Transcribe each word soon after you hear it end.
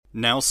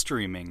Now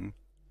streaming,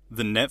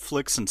 the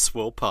Netflix and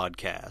Swill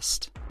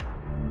podcast.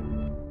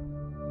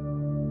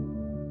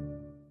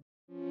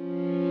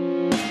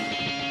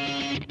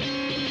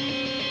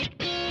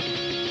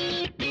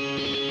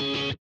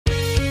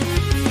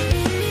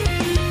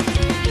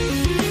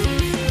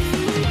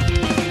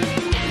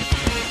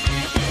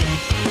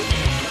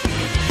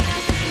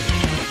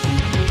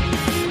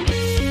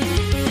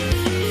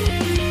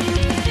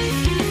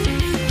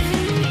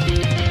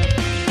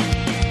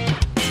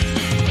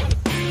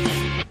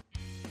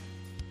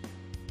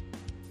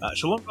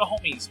 Shalom,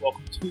 homies.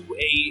 Welcome to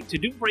a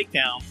to-do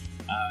breakdown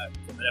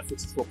from the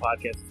Netflix and Swill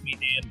podcast. It's me,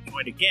 Dan,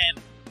 joined again,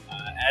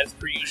 as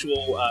per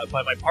usual,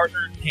 by my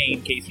partner,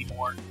 Kane, Casey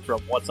Moore,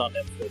 from What's on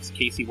Netflix.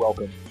 Casey,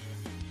 welcome.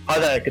 Hi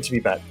there, good to be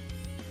back.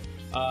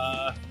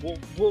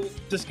 We'll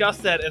discuss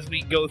that as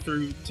we go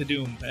through To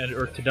Doom,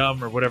 or To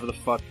Dumb, or whatever the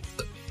fuck.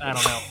 I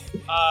don't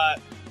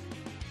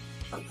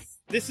know.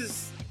 This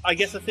is, I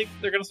guess, a thing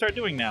they're going to start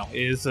doing now.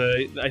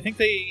 I think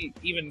they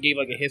even gave,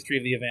 like, a history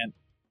of the event.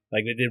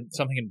 Like, they did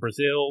something in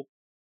Brazil,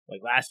 like,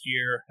 last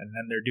year, and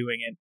then they're doing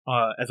it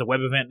as a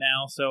web event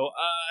now. So,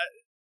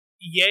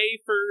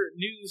 yay for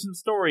news and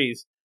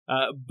stories.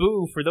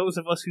 Boo for those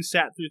of us who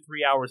sat through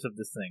 3 hours of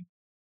this thing.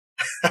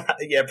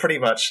 Yeah, pretty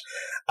much.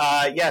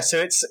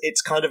 So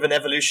it's kind of an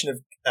evolution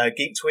of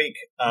Geek Week,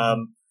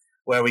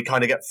 where we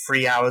kind of get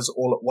 3 hours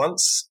all at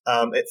once.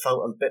 It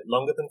felt a bit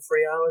longer than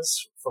 3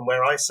 hours from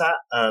where I sat,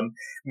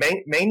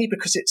 mainly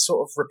because it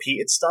sort of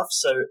repeated stuff.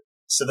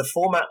 So the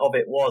format of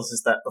it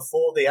is that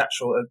before the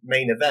actual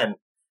main event,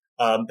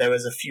 there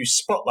was a few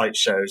spotlight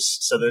shows.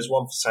 So there's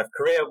one for South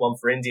Korea, one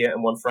for India,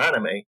 and one for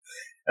anime.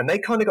 And they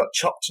kind of got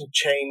chopped and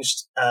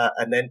changed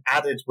and then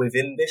added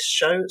within this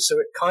show. So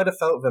it kind of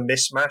felt of a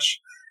mismatch.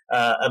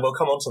 And we'll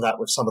come on to that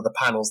with some of the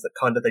panels that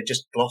kind of they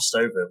just glossed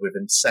over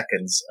within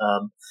seconds.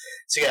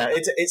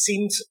 It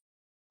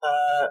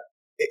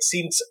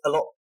seemed a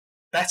lot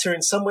better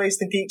in some ways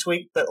than Geek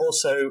Week, but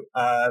also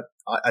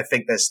I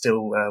think there's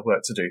still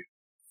work to do.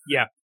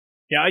 Yeah.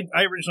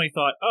 I originally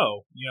thought,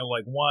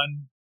 like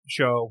one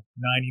show,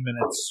 90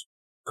 minutes,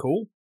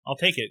 cool, I'll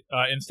take it.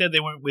 Instead, they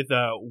went with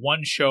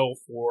one show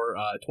for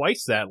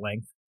twice that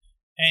length,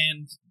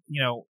 and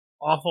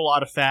awful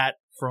lot of fat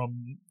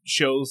from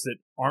shows that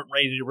aren't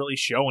ready to really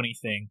show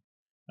anything.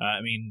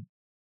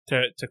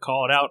 To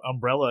call it out,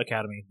 Umbrella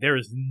Academy, there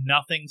is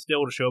nothing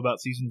still to show about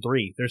season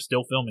 3. They're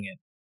still filming it.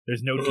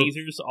 There's no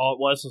teasers. All it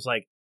was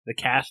like the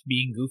cast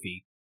being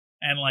goofy,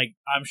 and like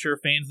I'm sure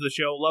fans of the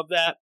show love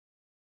that.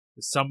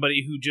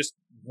 Somebody who just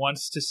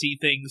wants to see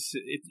things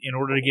in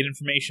order to get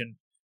information,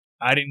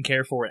 I didn't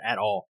care for it at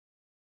all.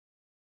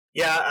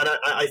 Yeah, and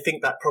I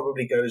think that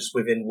probably goes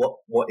within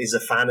what is a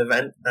fan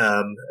event,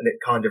 and it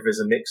kind of is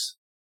a mix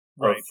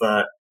of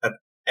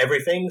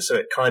everything. So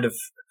it kind of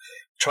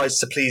tries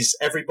to please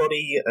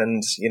everybody,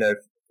 and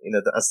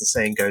as the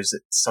saying goes,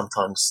 it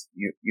sometimes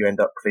you end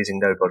up pleasing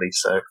nobody.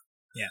 So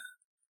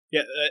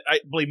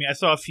believe me, I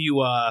saw a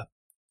few.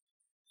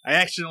 I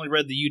accidentally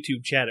read the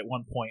YouTube chat at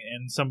one point,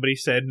 and somebody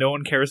said, no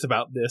one cares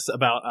about this,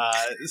 about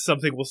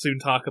something we'll soon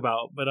talk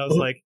about. But I was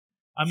like,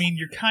 I mean,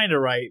 you're kind of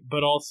right,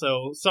 but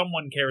also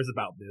someone cares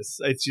about this.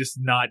 It's just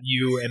not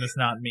you, and it's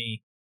not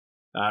me,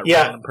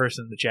 random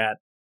person in the chat.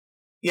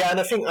 Yeah,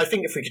 and I think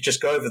if we could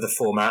just go over the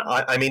format,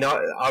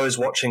 I was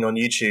watching on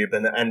YouTube,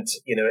 and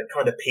it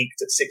kind of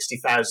peaked at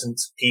 60,000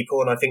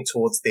 people, and I think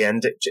towards the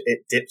end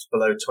it dipped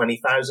below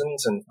 20,000,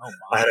 and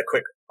I had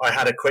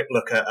a quick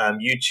look at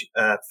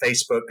YouTube,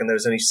 Facebook, and there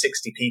was only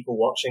 60 people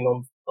watching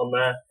on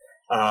there,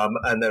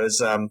 and there was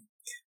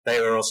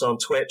they were also on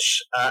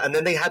Twitch, and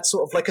then they had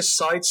sort of like a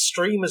side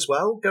stream as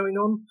well going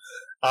on.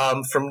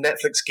 From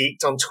Netflix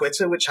Geeked on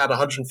Twitter, which had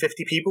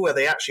 150 people, where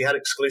they actually had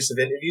exclusive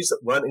interviews that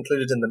weren't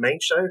included in the main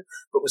show,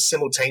 but was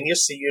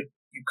simultaneous, so you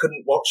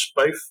couldn't watch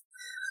both.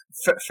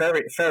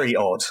 Very, very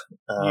odd.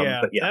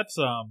 That's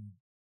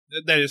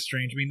that is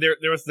strange. I mean,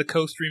 there was the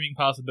co-streaming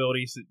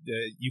possibilities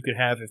that you could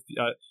have if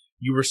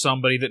you were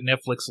somebody that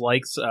Netflix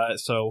likes.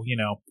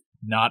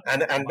 Not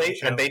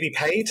and maybe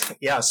paid.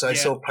 Yeah, so I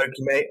saw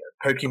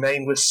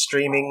Pokimane was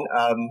streaming.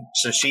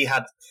 So she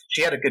had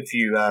a good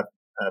few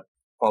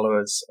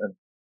followers and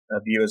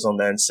viewers on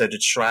there, and so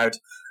did Shroud.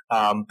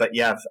 But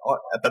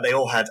they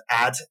all had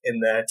ad in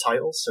their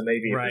titles, so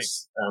maybe it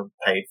was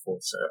paid for.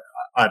 So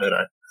I don't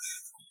know.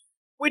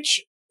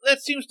 Which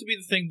that seems to be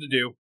the thing to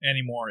do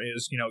anymore.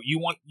 Is you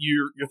want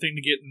your thing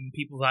to get in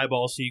people's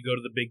eyeballs, so you go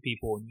to the big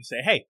people and you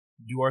say, "Hey,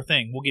 do our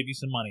thing. We'll give you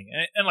some money."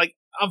 And like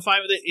I'm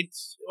fine with it.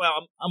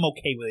 I'm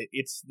okay with it.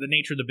 It's the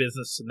nature of the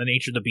business and the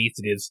nature of the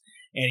beast it is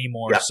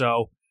anymore. Yeah.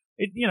 So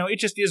it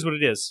just is what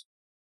it is.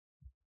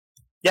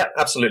 Yeah,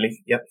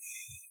 absolutely. Yep.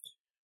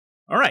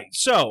 All right,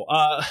 so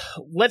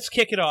let's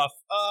kick it off.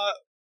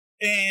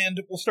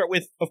 And we'll start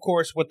with, of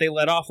course, what they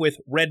led off with,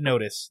 Red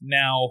Notice.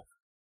 Now,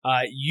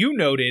 you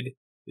noted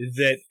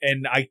that,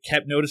 and I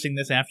kept noticing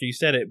this after you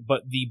said it,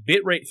 but the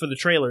bitrate for the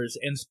trailers,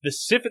 and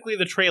specifically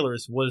the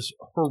trailers, was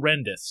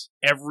horrendous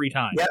every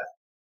time.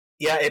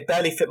 Yeah, it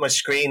barely fit my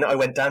screen. I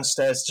went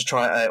downstairs to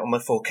try it out on my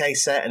 4K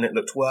set, and it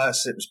looked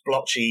worse. It was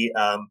blotchy.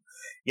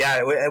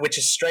 which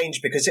is strange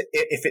because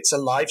if it's a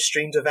live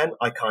streamed event,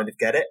 I kind of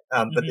get it.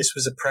 But this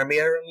was a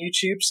premiere on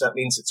YouTube, so that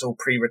means it's all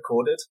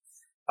pre-recorded.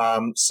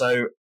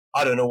 So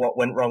I don't know what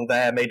went wrong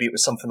there. Maybe it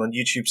was something on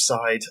YouTube's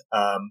side.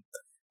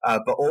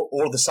 But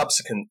all the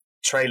subsequent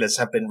trailers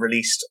have been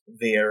released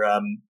via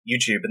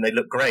YouTube, and they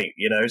look great,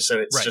 So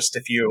it's just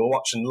if you were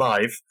watching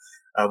live,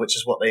 which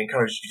is what they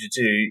encourage you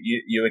to do,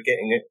 you were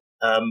getting it.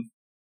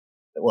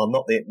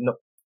 Not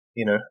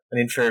an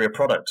inferior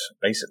product,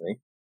 basically.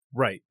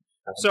 Right.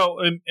 So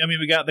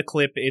we got the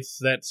clip. It's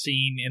that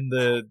scene in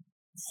the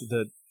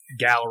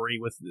gallery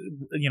with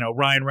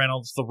Ryan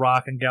Reynolds, The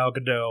Rock, and Gal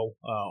Gadot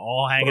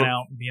all hanging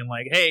out and being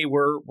like, "Hey,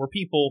 we're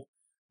people."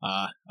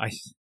 I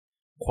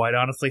quite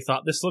honestly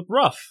thought this looked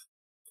rough.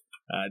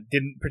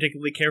 Didn't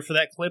particularly care for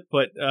that clip,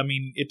 but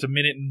it's a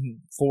minute and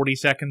 40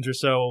 seconds or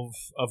so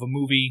of a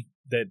movie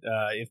that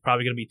is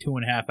probably going to be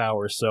 2.5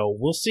 hours. So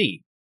we'll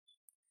see.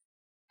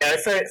 Yeah,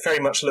 it very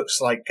much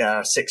looks like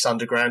Six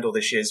Underground, or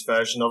this year's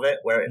version of it,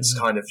 where it's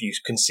kind of, you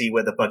can see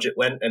where the budget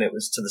went, and it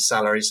was to the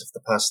salaries of the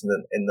person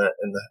in the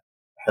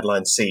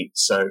headline seat.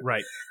 So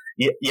right,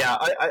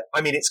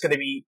 it's going to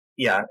be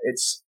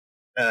it's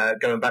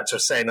going back to a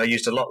saying I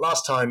used a lot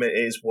last time. It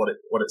is what it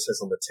says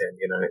on the tin.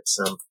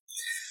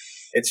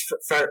 It's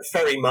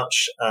very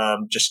much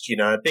just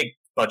a big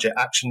budget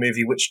action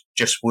movie which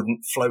just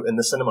wouldn't float in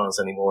the cinemas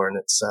anymore, and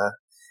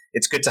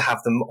it's good to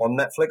have them on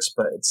Netflix,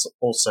 but it's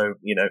also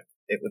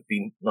it would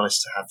be nice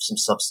to have some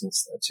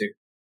substance there too.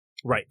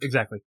 Right,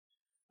 exactly.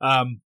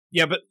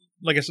 But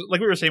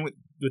like we were saying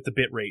with the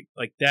bit rate,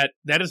 like that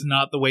is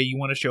not the way you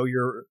want to show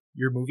your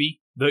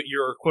movie,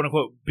 your quote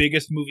unquote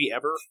biggest movie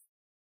ever,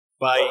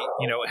 by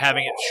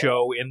having it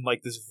show in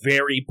like this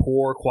very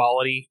poor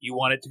quality. You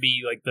want it to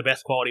be like the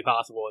best quality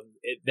possible,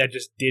 and that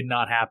just did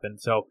not happen.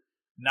 So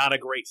not a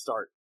great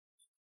start.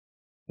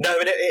 No,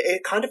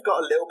 it kind of got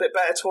a little bit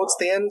better towards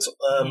the end.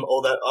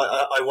 Although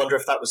I wonder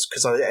if that was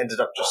because I ended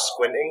up just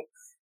squinting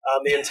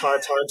the entire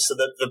time, so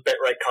that the bit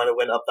rate kind of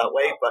went up that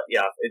way. But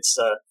yeah, it's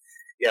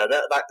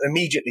that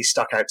immediately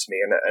stuck out to me.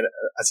 And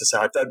as I say,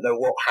 I don't know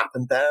what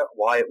happened there,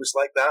 why it was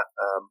like that.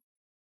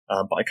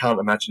 But I can't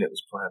imagine it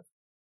was planned.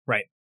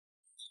 Right.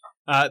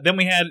 Then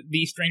we had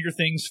the Stranger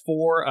Things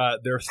 4,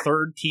 their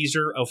third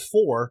teaser of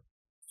 4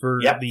 for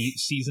the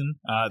season.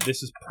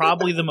 This is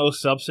probably the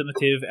most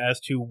substantive as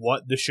to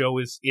what the show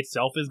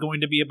itself is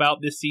going to be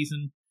about this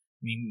season.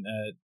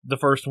 The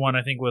first one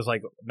I think was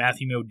like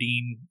Matthew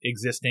Modine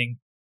existing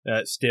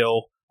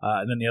still,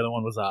 and then the other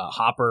one was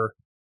Hopper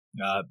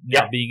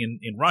being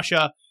in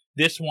Russia.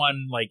 This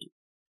one,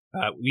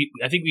 I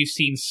think we've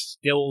seen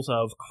stills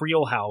of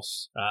Creel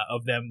House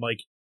of them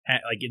like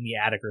in the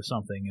attic or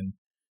something, and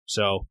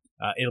so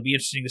it'll be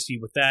interesting to see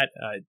with that.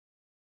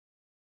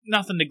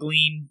 Nothing to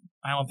glean,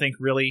 I don't think,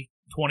 really.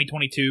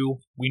 2022,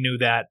 we knew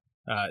that.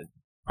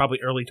 Probably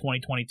early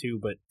 2022,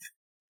 but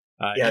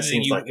it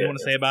seems you like it. Want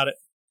to say about it?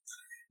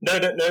 No.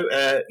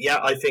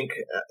 I think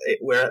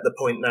we're at the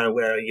point now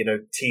where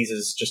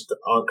teasers just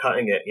aren't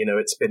cutting it.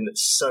 It's been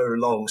so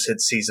long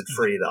since season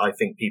 3 that I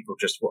think people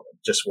just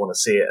want to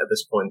see it at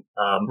this point.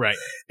 Right.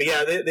 But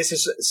yeah, this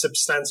is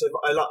substantive.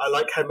 I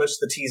like how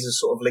most of the teasers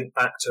sort of link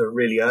back to a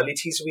really early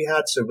teaser we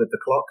had. So with the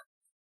clock,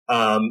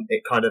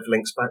 it kind of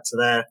links back to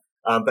there.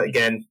 But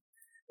again,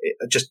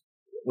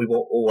 we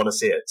all want to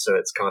see it, so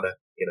it's kind of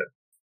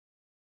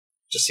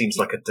just seems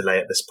like a delay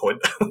at this point.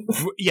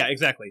 Yeah,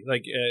 exactly.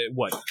 Like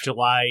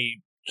July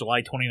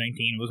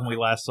 2019 was when we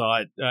last saw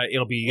it.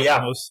 It'll be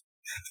almost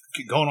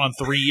going on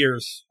 3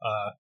 years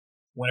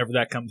whenever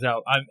that comes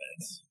out.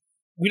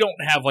 We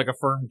don't have like a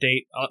firm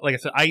date. Like I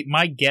said,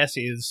 my guess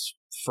is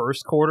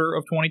first quarter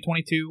of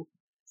 2022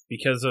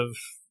 because of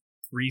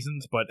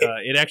reasons, but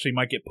it actually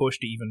might get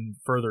pushed even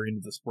further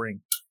into the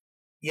spring.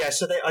 Yeah,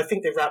 so I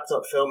think they wrapped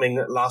up filming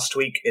last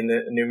week in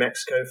New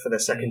Mexico for their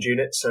second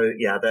unit. So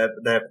yeah,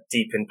 they're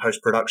deep in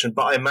post production.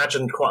 But I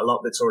imagine quite a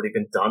lot that's already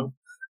been done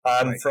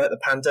throughout the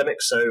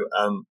pandemic. So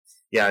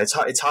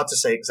it's hard to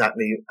say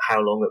exactly how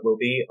long it will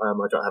be. I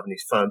don't have any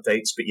firm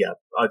dates, but yeah,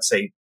 I'd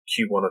say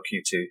Q1 or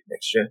Q2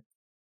 next year.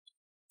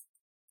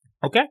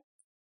 Okay.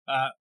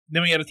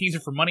 Then we had a teaser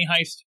for Money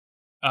Heist.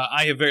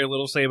 I have very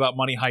little to say about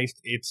Money Heist.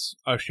 It's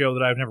a show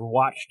that I've never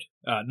watched.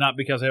 Not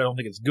because I don't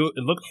think it's good.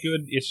 It looks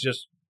good.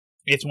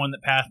 It's one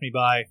that passed me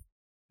by,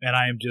 and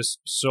I am just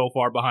so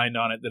far behind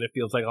on it that it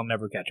feels like I'll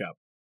never catch up.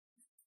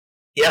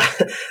 Yeah,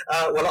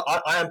 well,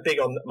 I am big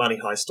on Money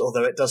Heist,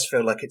 although it does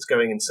feel like it's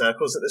going in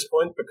circles at this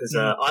point because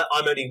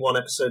I'm only one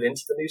episode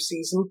into the new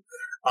season,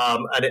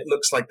 and it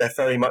looks like they're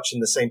very much in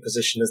the same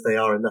position as they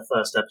are in the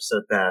first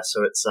episode there.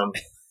 So it's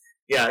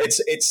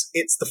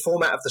it's the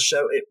format of the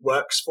show. It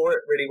works for it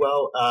really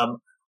well.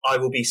 I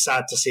will be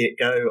sad to see it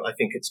go. I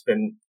think it's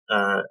been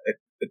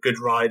a good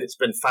ride. It's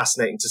been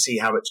fascinating to see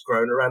how it's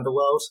grown around the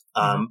world.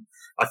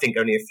 I think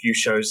only a few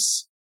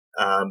shows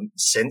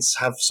since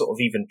have sort of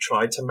even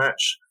tried to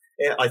match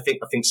it. I think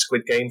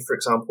Squid Game, for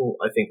example,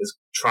 is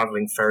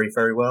traveling very,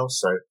 very well.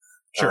 So,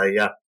 sure.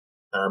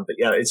 But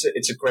yeah,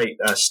 it's a great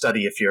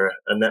study if you're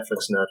a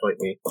Netflix nerd like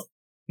me.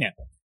 Yeah.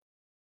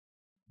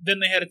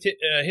 Then they had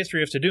a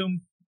History of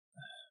Tudum.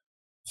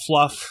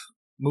 fluff.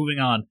 Moving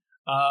on.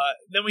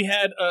 Then we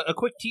had a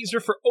quick teaser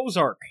for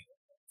Ozark.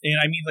 And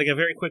I mean, like, a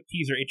very quick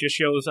teaser. It just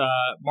shows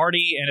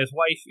Marty and his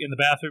wife in the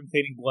bathroom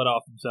cleaning blood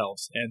off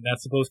themselves. And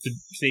that's supposed to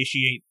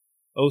satiate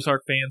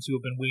Ozark fans who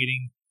have been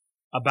waiting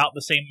about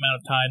the same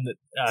amount of time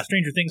that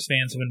Stranger Things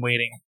fans have been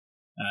waiting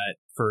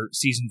for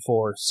season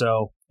 4.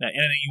 So,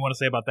 anything you want to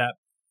say about that?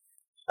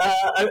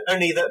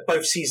 Only that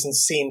both seasons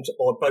seemed,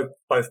 or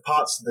both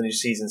parts of the new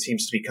season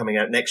seems to be coming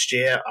out next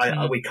year.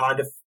 We kind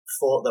of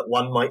thought that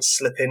one might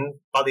slip in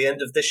by the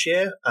end of this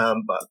year,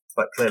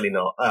 but clearly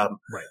not.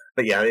 Right.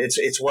 But yeah,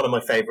 it's one of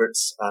my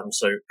favorites.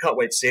 So can't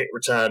wait to see it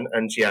return.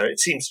 And yeah, it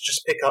seems to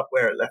just pick up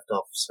where it left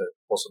off. So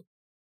awesome.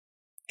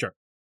 Sure.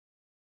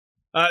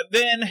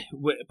 Then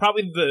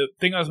probably the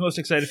thing I was most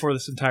excited for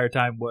this entire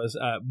time was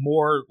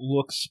more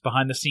looks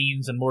behind the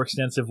scenes and more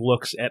extensive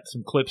looks at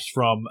some clips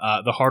from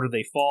The Harder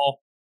They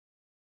Fall.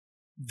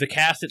 The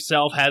cast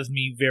itself has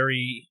me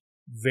very,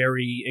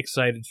 very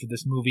excited for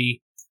this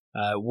movie.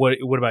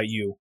 What about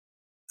you?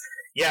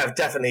 Yeah,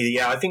 definitely.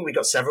 Yeah, I think we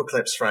got several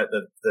clips throughout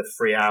the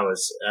 3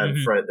 hours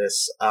throughout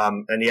this.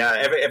 And yeah,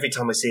 every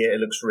time I see it, it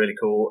looks really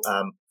cool.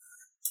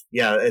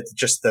 Yeah, it's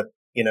just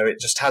it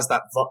just has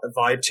that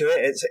vibe to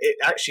it. It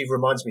actually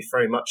reminds me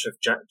very much of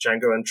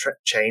Django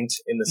Unchained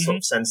in the sort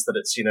of sense that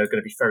it's going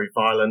to be very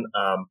violent,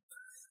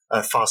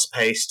 fast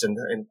paced, and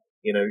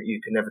you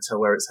can never tell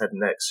where it's heading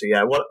next. So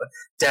yeah,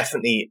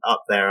 definitely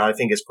up there. I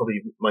think it's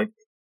probably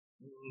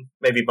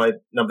maybe my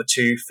number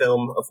 2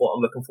 film of what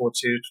I'm looking forward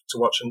to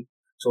watching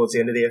towards the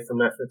end of the year from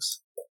Netflix.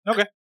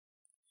 Okay.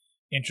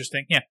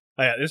 Interesting. Yeah.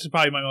 This is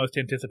probably my most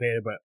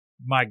anticipated, but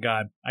my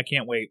God, I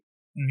can't wait.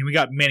 I mean, we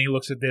got many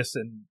looks at this,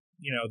 and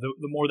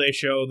the more they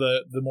show,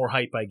 the more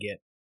hype I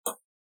get.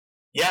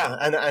 Yeah,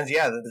 and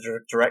yeah,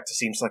 the director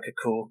seems like a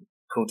cool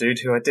dude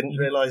who I didn't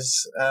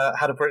realize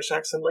had a British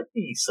accent like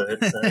me. So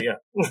it's, yeah.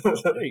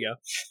 There you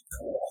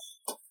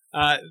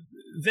go.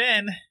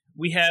 Then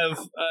we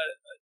have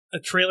a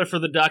trailer for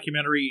the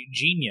documentary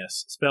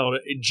Genius, spelled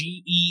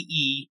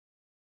Jeeeen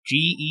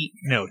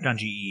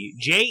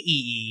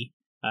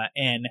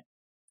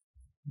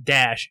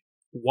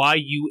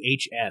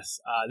 -YUHS.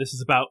 This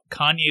is about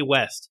Kanye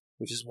West,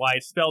 which is why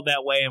it's spelled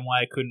that way and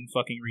why I couldn't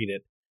fucking read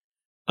it.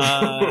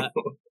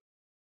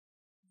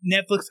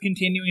 Netflix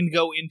continuing to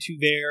go into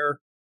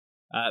their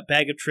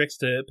bag of tricks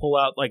to pull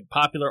out like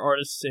popular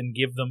artists and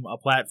give them a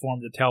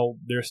platform to tell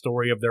their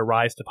story of their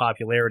rise to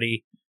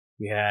popularity.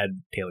 We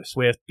had Taylor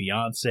Swift,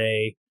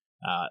 Beyonce,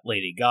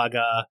 Lady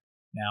Gaga,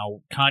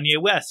 now Kanye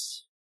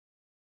West.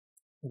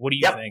 What do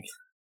you think?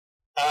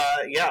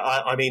 Yeah,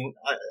 I mean,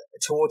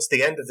 towards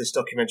the end of this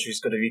documentary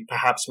is going to be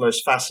perhaps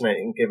most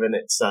fascinating, given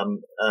it's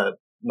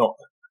not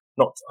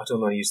I don't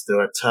want to use the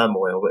word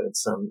turmoil, but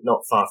it's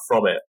not far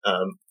from it,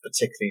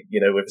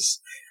 particularly with his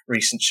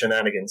recent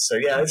shenanigans. So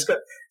yeah, it's going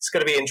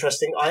to be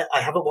interesting.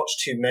 I haven't watched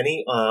too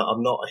many.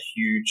 I'm not a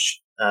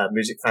huge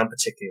music fan,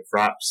 particularly of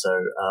rap. So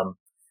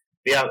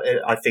yeah,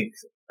 I think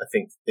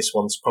this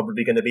one's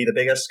probably going to be the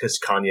biggest because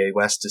Kanye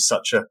West is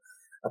such a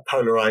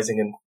polarizing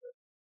and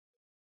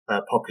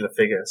popular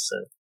figure.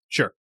 So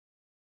sure.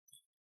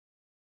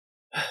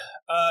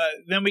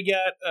 Then we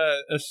got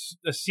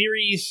a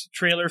series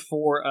trailer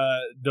for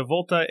De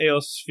Volta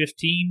Eos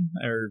 15,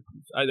 or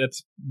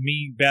that's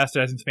me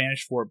bastardizing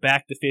Spanish for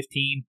Back to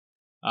 15.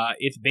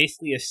 It's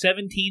basically a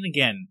 17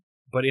 again,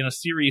 but in a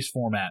series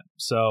format.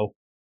 So,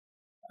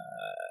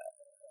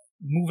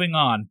 moving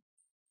on.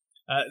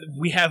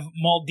 We have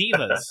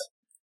Maldivas.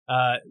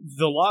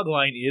 The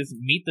logline is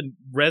Meet the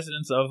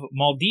Residents of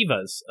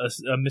Maldivas,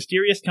 a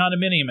mysterious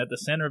condominium at the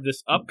center of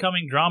this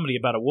upcoming dramedy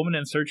about a woman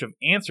in search of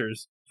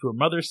answers to her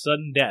mother's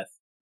sudden death.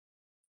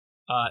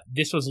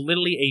 This was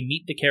literally a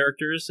meet the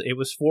characters. It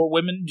was 4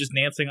 women just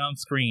dancing on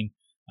screen.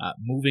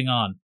 Moving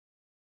on.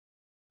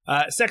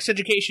 Sex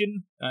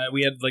Education.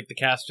 We had the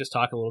cast just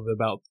talk a little bit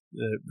about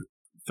the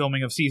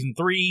filming of season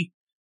 3.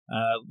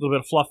 A little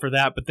bit of fluff for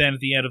that, but then at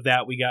the end of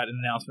that, we got an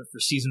announcement for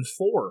season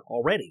 4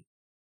 already.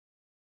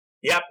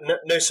 Yeah,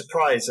 no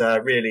surprise,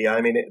 really.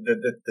 I mean,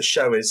 the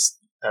show is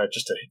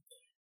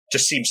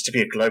just seems to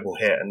be a global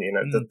hit, and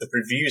the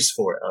reviews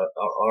for it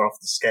are off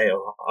the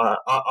scale.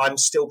 I'm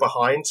still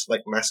behind,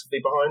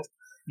 massively behind.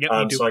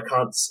 Yep, so I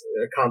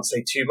can't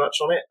say too much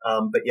on it.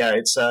 But yeah,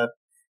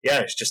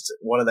 it's just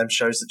one of them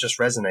shows that just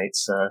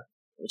resonates,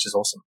 which is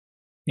awesome.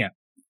 Yeah.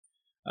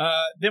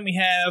 Then we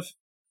have,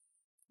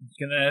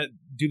 gonna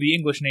do the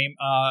English name,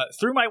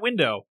 Through My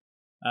Window.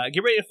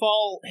 Get ready to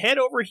fall head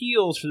over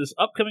heels for this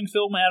upcoming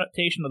film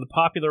adaptation of the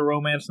popular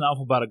romance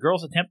novel about a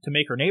girl's attempt to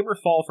make her neighbor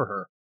fall for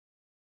her.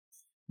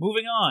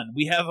 Moving on,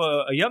 we have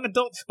a young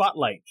adult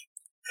spotlight.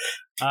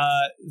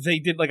 They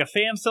did a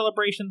fan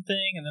celebration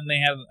thing, and then they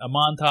had a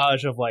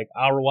montage of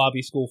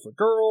Arawabi School for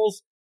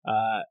Girls,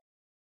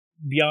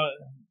 beyond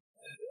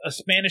a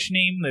Spanish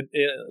name that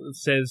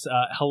says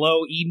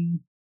Hello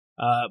Eden,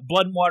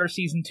 Blood and Water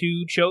Season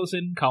 2,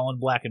 Chosen, Colin in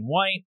Black and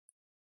White,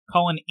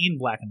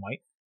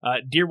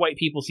 Dear White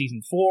People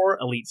Season 4,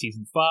 Elite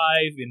Season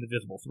 5,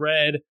 Indivisible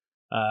Thread,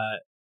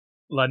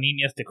 La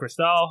Niñas de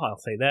Cristal, I'll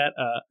say that,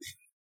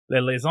 Les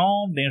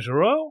Liaisons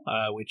Dangereux,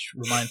 which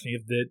reminds me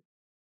of the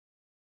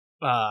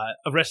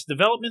Arrested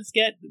Development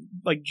sketch,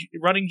 like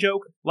running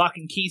joke. Lock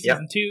and Key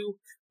Season 2,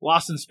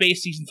 Lost in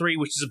Space Season 3,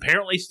 which is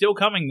apparently still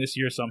coming this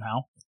year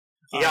somehow.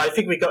 Yeah, I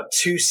think we got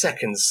 2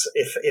 seconds,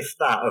 if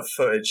that, of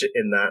footage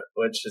in that,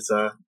 which is,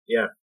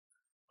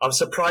 I'm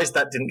surprised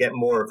that didn't get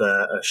more of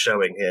a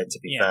showing here, to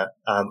be fair.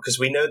 Because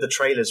we know the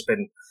trailer's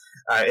been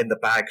in the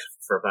bag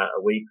for about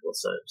a week or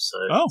so.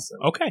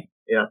 Okay.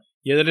 Yeah.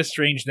 Yeah, that is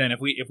strange then. If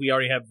we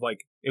already have,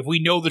 like, if we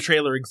know the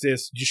trailer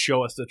exists, just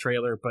show us the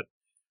trailer. But,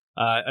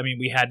 I mean,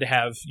 we had to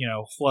have,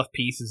 fluff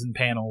pieces and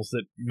panels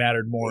that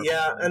mattered more.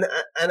 Yeah, and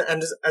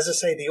as I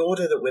say, the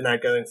order that we're now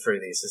going through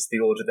these is the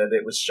order that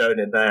it was shown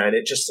in there, and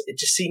it just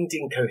seemed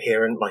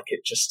incoherent. Like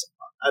it just,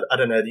 I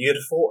don't know. You'd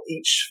have thought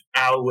each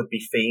hour would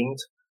be themed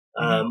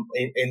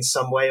in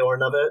some way or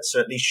another, so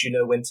at least you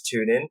know when to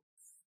tune in.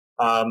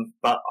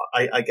 But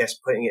I guess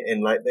putting it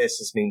in like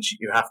this means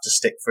you have to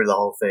stick through the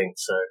whole thing.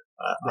 So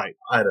right,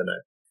 I don't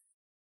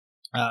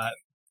know.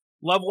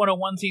 Love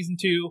 101 Season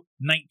 2,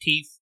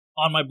 19th.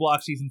 On My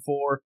Block Season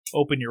 4,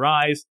 Open Your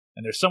Eyes,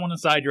 and There's Someone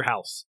Inside Your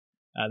House.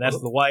 That's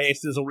the YA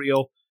sizzle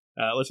reel.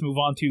 Let's move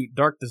on to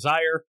Dark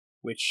Desire,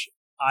 which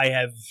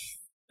I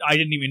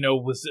didn't even know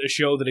was a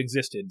show that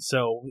existed.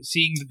 So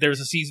seeing that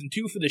there's a Season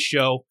 2 for this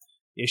show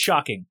is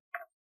shocking.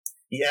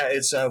 Yeah,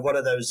 it's one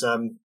of those,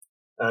 the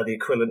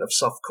equivalent of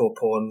softcore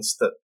porns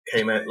that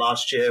came out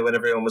last year when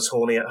everyone was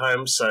horny at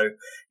home. So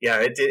yeah,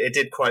 it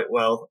did quite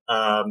well.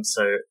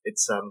 So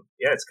it's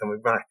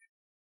coming back.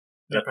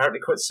 And apparently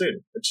quite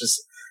soon, which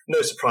is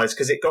no surprise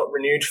because it got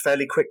renewed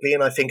fairly quickly,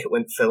 and I think it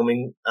went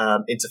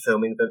into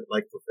filming the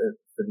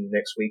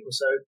next week or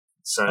so.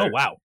 So, oh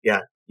wow,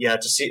 yeah,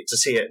 to see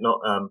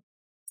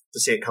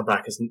it come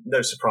back is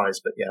no surprise,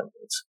 but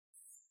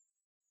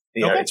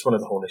it's one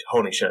of the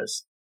horny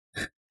shows.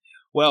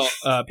 Well,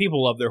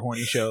 people love their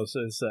horny shows,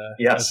 as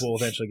we'll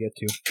eventually get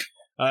to.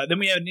 Then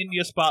we have an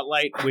India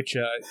Spotlight, which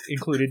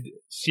included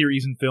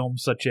series and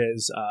films such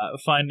as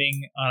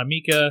Finding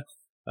Anamika,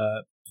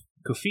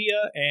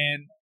 Kufia,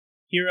 and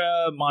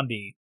Hira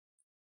Mandi.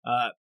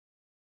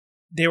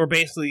 They were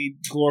basically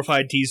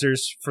glorified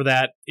teasers for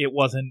that. It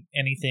wasn't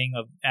anything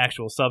of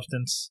actual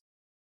substance.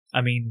 I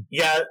mean...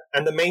 Yeah,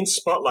 and the main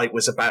spotlight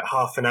was about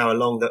half an hour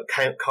long that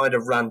kind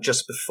of ran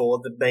just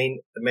before the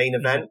main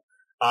event.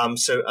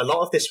 So a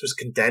lot of this was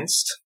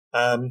condensed,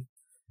 and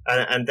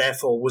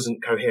therefore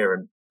wasn't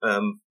coherent,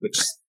 which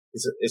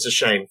is a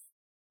shame.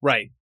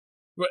 Right.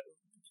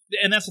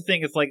 And that's the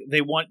thing, it's like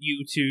they want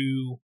you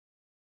to...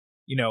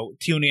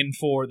 tune in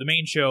for the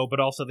main show,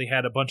 but also they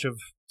had a bunch of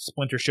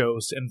splinter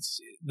shows, and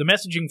the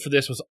messaging for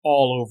this was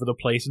all over the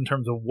place in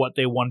terms of what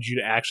they wanted you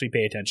to actually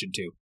pay attention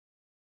to.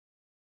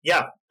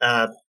 Yeah,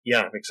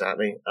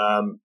 exactly.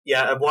 And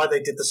why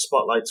they did the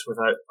spotlights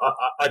without,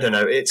 I don't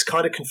know. It's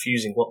kind of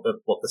confusing what the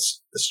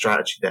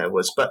strategy there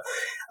was, but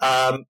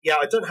I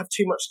don't have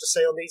too much to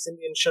say on these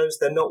Indian shows.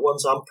 They're not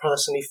ones I'm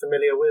personally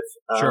familiar with.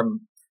 Sure.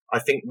 I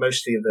think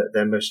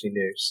they're mostly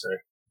new. So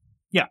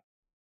yeah.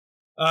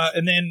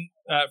 And then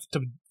to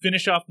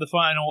finish off the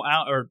final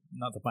hour, or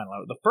not the final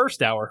hour, the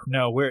first hour.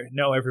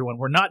 No, everyone,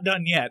 we're not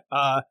done yet.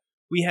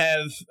 We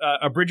have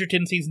a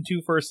Bridgerton Season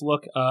 2 first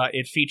look.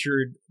 It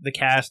featured the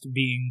cast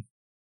being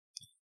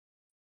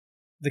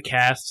the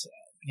cast.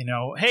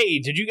 Hey,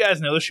 did you guys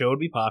know the show would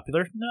be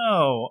popular?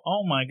 No.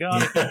 Oh my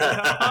god, look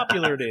how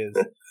popular it is.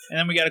 And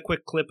then we got a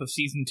quick clip of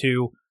Season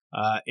 2.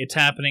 It's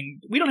happening.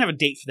 We don't have a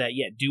date for that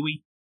yet, do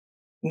we?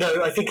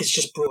 No, I think it's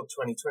just broad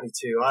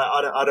 2022.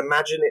 I'd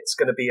imagine it's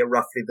going to be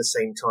roughly the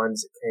same time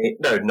as it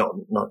came.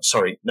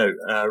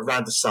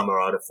 Around the summer,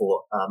 I'd have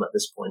thought at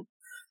this point.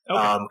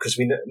 Because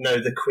we know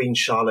the Queen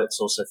Charlotte's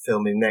also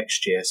filming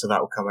next year, so that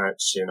will come out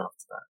soon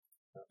after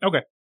that.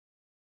 Okay.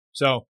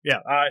 So,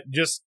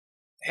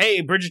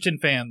 hey, Bridgerton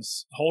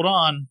fans, hold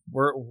on.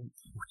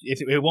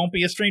 It won't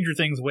be a Stranger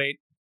Things wait.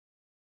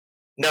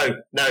 No,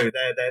 they're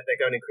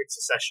going in quick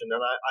succession,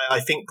 and I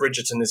think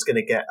Bridgerton is going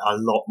to get a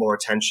lot more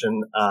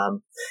attention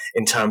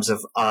in terms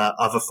of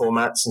other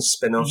formats and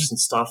spin-offs and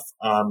stuff.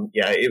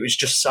 It was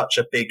just such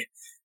a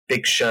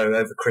big show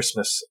over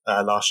Christmas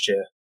last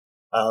year,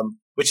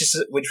 which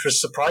was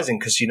surprising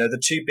because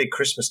the 2 big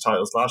Christmas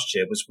titles last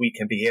year was We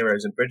Can Be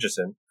Heroes and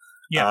Bridgerton,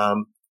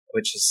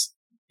 which is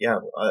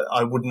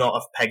I would not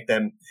have pegged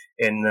them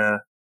in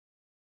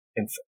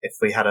if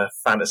we had a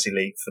fantasy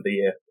league for the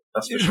year.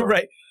 That's for sure.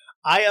 Right.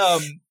 I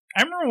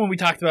remember when we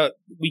talked about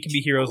We Can Be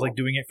Heroes, like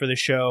doing it for the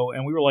show,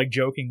 and we were like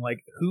joking,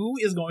 like, who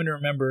is going to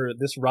remember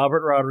this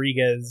Robert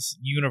Rodriguez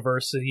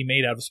universe that he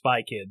made out of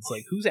Spy Kids?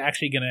 Like, who's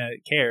actually going to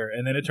care?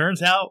 And then it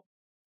turns out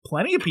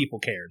plenty of people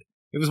cared.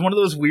 It was one of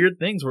those weird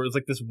things where it was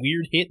like this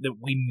weird hit that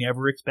we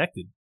never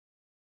expected.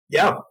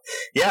 Yeah,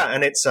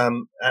 and it's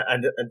and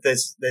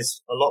there's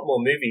a lot more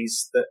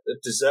movies that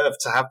deserve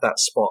to have that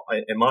spot,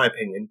 in my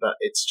opinion. But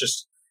it's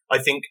just, I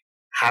think,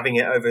 having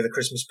it over the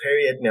Christmas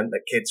period meant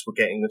that kids were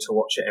getting to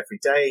watch it every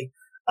day.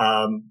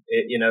 And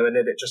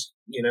it just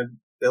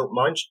built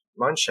mind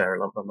share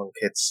among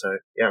kids. So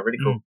yeah, really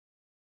cool.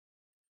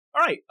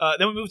 All right,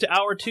 then we move to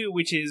hour 2,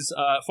 which is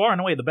far and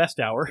away the best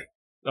hour.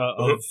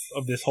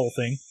 of this whole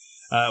thing.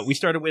 We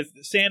started with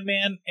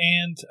Sandman,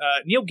 and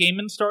Neil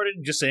Gaiman started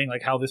just saying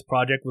like how this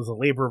project was a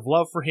labor of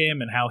love for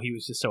him and how he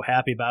was just so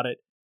happy about it.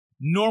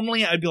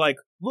 Normally, I'd be like,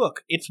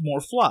 look, it's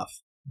more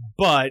fluff.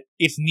 But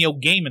it's Neil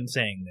Gaiman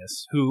saying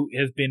this, who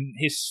has been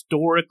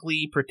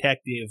historically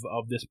protective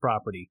of this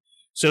property.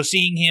 So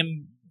seeing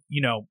him,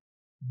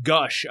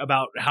 gush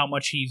about how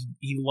much he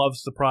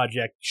loves the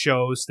project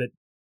shows that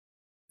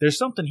there's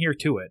something here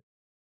to it.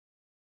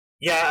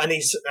 Yeah, and he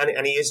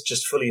is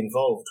just fully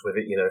involved with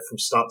it, from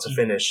start to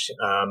finish.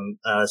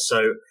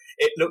 So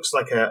it looks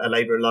like a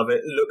labor of love.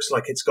 It looks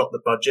like it's got the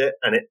budget,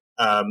 and it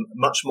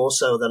much more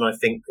so than I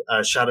think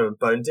Shadow and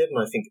Bone did, and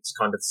I think it's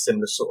kind of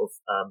similar sort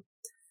of.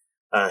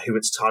 Who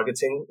it's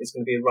targeting is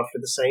going to be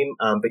roughly the same.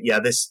 But yeah,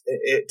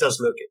 it does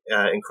look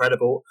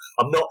incredible.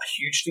 I'm not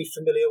hugely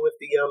familiar with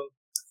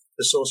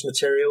the source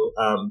material,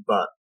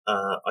 but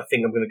I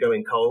think I'm going to go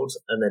in cold,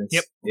 and then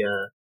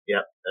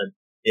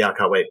I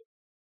can't wait.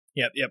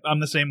 Yep. I'm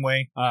the same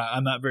way.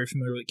 I'm not very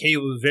familiar with it. Kay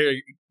was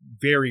very,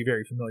 very,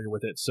 very familiar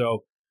with it.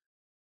 So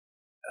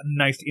a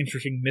nice,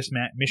 interesting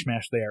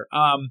mishmash there.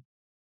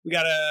 We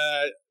got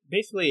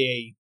basically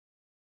a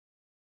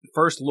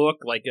first look,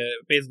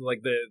 basically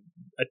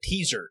a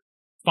teaser.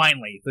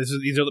 Finally,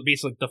 these are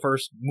basically the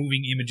first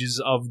moving images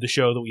of the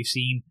show that we've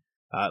seen.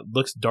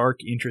 Looks dark,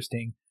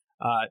 interesting.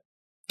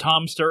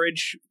 Tom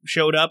Sturridge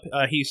showed up.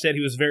 He said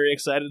he was very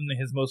excited in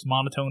his most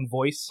monotone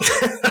voice.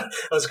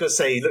 I was going to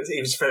say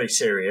he was very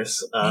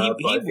serious, but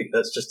I think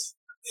that's just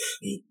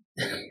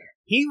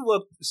he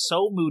looked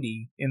so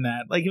moody in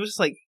that. Like, it was just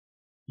like,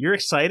 "You're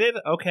excited,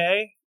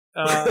 okay?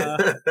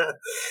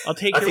 I'll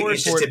take your word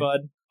for it,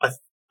 bud."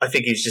 I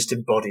think he's just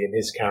embodying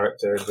his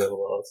character in real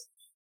world.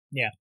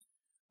 Yeah.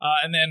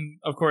 And then,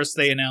 of course,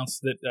 they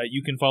announced that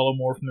you can follow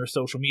more from their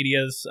social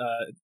medias.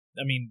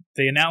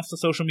 They announced the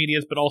social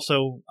medias, but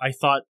also I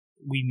thought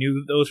we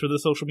knew those were the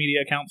social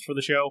media accounts for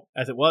the show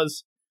as it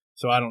was.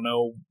 So I don't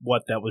know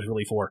what that was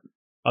really for.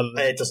 Other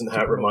than it doesn't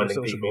hurt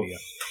reminding people. Media.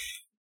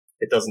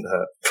 It doesn't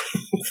hurt.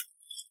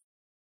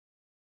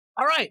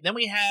 All right. Then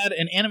we had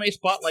an anime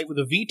spotlight with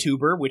a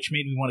VTuber, which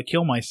made me want to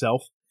kill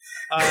myself.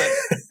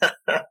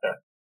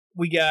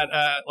 We got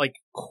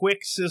quick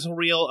sizzle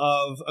reel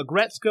of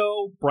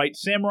Agretzko, Bright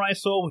Samurai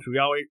Soul, which we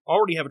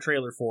already have a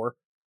trailer for.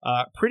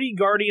 Pretty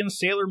Guardian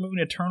Sailor Moon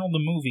Eternal the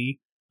movie,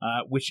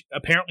 which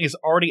apparently is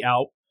already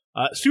out.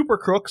 Super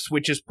Crooks,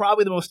 which is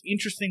probably the most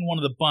interesting one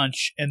of the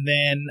bunch, and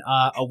then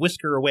A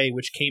Whisker Away,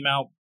 which came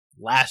out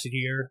last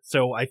year.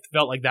 So I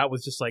felt like that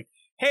was just like,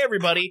 hey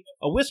everybody,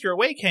 A Whisker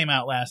Away came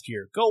out last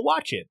year. Go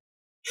watch it.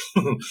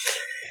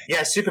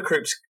 Yeah, Super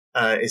Crooks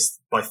is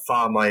by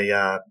far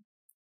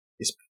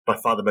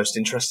the most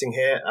interesting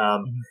here,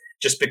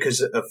 just because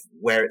of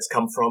where it's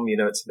come from.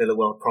 It's a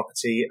Millarworld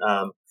property,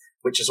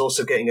 which is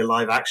also getting a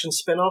live action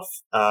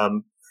spin-off.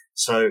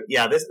 So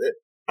yeah,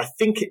 I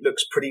think it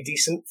looks pretty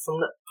decent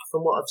from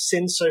what I've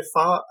seen so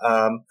far.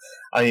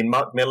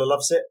 Mark Miller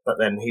loves it, but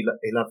then he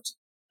loved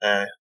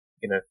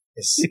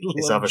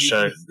his other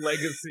show,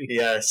 Legacy.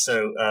 Yeah,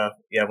 so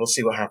we'll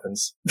see what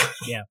happens.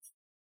 Yeah.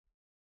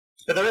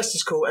 But the rest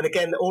is cool. And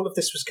again, all of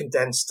this was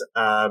condensed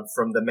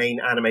from the main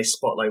anime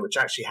spotlight, which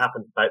actually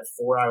happened about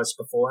 4 hours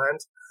beforehand,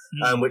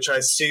 which I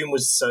assume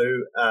was so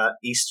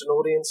Eastern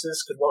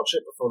audiences could watch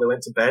it before they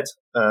went to bed.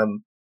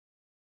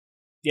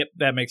 Yep,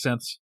 that makes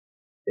sense.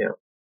 Yeah.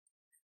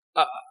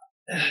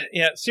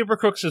 Super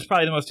Crooks is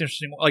probably the most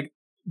interesting one. Like,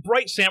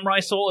 Bright Samurai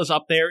Soul is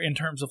up there in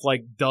terms of,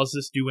 like, does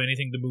this do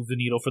anything to move the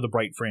needle for the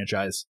Bright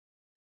franchise?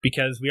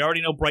 Because we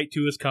already know Bright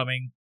 2 is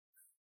coming.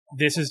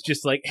 This is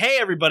just like, hey,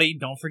 everybody,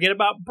 don't forget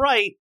about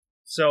Bright.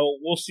 So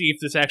we'll see if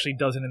this actually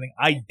does anything.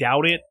 I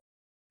doubt it,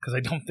 because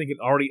I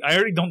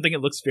already don't think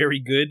it looks very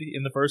good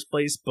in the first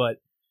place, but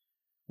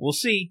we'll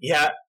see.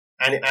 Yeah,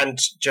 and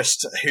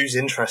just who's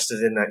interested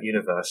in that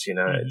universe,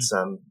 it's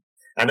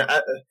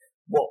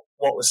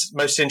what was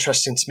most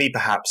interesting to me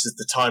perhaps is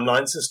the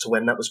timelines as to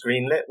when that was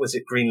greenlit. Was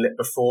it greenlit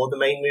before the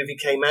main movie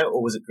came out,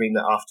 or was it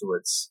greenlit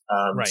afterwards?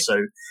 Right.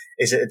 So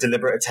is it a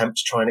deliberate attempt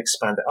to try and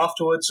expand it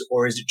afterwards,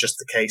 or is it just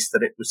the case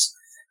that it was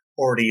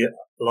already a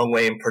long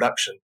way in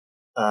production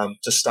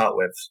to start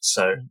with?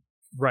 So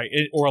right,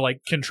 or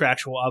like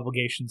contractual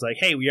obligations, like,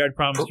 hey, we already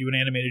promised you an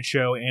animated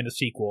show and a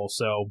sequel,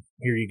 so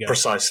here you go.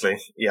 Precisely,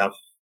 yeah.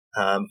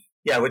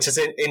 Which is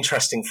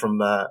interesting from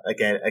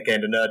again a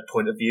nerd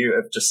point of view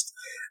of just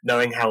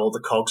knowing how all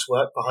the cogs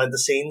work behind the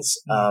scenes.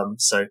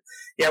 So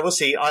yeah, we'll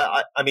see.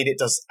 I mean, it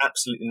does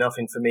absolutely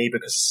nothing for me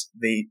because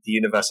the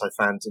universe I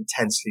found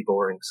intensely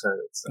boring. So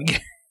it's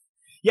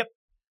yep,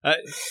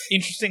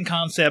 interesting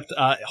concept.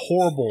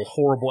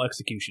 Horrible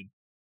execution.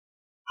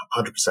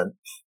 100%.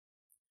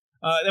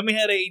 Then we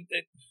had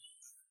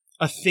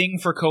a thing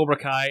for Cobra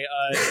Kai.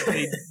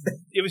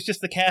 It was just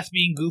the cast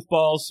being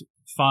goofballs.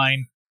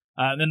 Fine.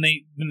 Then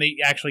they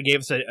actually gave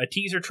us a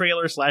teaser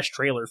trailer /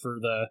 trailer for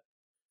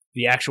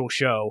the actual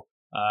show.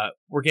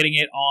 We're getting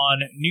it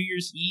on New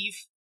Year's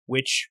Eve,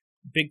 which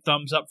big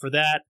thumbs up for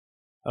that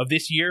of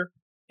this year.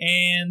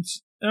 And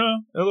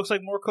it looks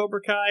like more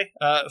Cobra Kai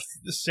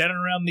centered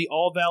around the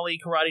All Valley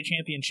Karate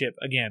Championship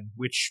again,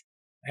 which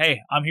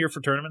hey, I'm here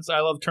for tournaments. I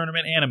love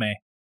tournament anime.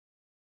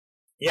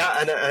 Yeah,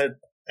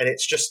 and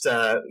it's just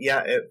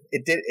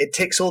it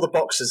ticks all the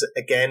boxes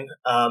again.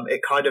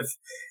 It kind of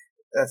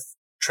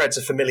treads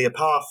a familiar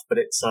path, but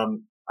it's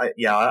I'm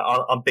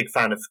a big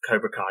fan of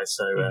Cobra Kai.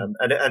 So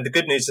and the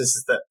good news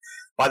is that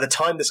by the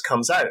time this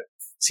comes out,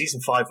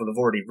 season 5 will have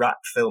already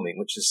wrapped filming,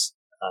 which is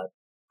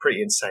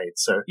pretty insane.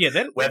 So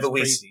that's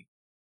crazy.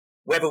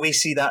 Whether we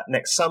see that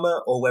next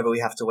summer or whether we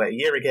have to wait a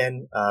year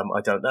again,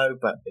 I don't know.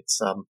 But it's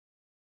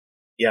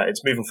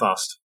it's moving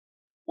fast.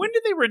 When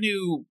did they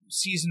renew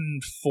season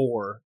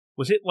 4?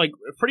 Was it like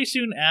pretty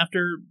soon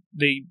after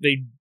they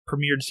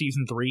premiered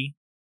season 3?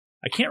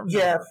 I can't remember.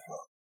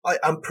 Yeah,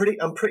 I'm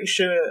pretty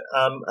sure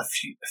a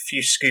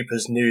few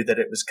scoopers knew that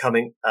it was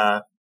coming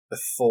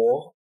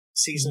before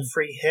season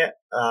 3 hit.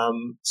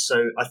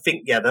 So I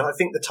think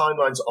the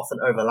timelines often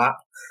overlap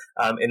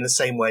in the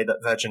same way that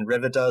Virgin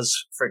River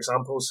does, for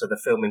example. So the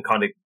filming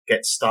kind of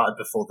gets started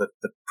before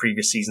the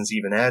previous seasons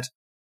even aired,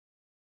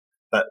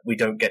 but we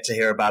don't get to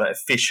hear about it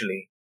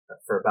officially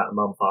for about a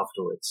month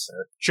afterwards. So.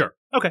 Sure.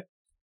 Okay.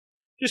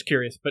 Just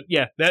curious, but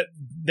yeah,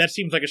 that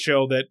seems like a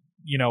show that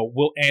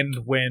will end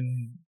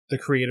when the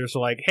creators are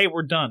like, "Hey,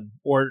 we're done,"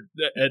 or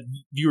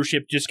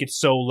viewership just gets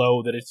so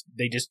low that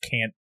they just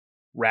can't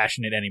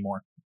ration it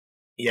anymore.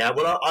 Yeah,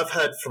 well, I've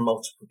heard from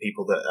multiple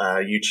people that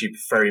YouTube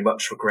very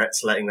much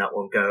regrets letting that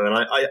one go, and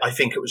I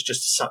think it was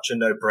just such a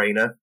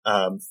no-brainer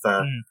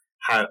for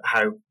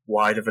how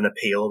wide of an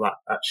appeal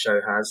that show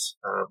has,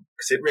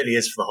 because it really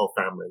is for the whole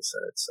family. So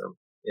it's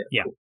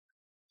Cool.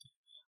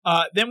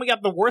 Then we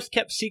got the worst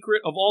kept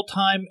secret of all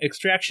time.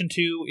 Extraction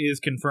 2 is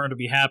confirmed to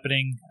be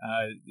happening.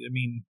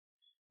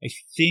 I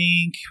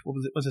think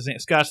what's his name?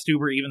 Scott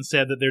Stuber even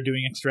said that they're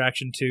doing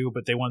Extraction 2,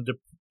 but they wanted to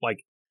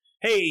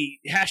hey,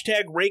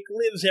 hashtag Rake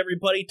lives,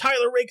 everybody.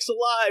 Tyler Rake's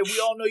alive. We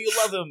all know you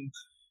love him.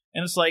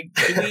 And it's like,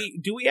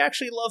 do we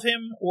actually love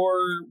him, or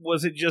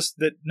was it just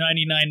that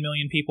 99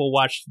 million people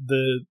watched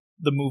the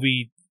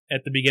movie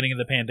at the beginning of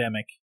the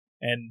pandemic,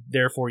 and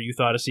therefore you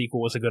thought a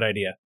sequel was a good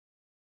idea?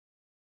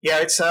 Yeah,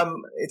 it's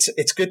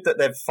good that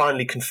they've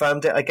finally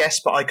confirmed it, I guess.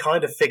 But I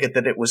kind of figured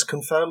that it was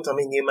confirmed. I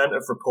mean, the amount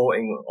of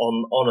reporting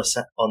on a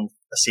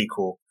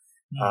sequel,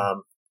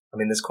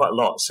 there's quite a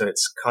lot. So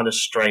it's kind of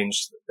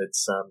strange that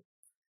it's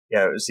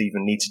it was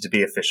even needed to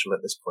be official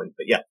at this point.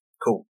 But yeah,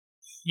 cool.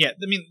 Yeah,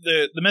 I mean,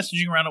 the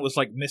messaging around it was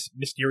like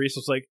mysterious. It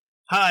was like,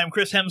 "Hi, I'm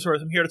Chris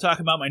Hemsworth. I'm here to talk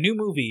about my new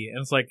movie." And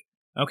it's like,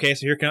 okay,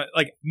 so here comes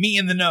me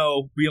in the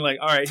know being like,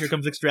 "All right, here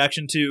comes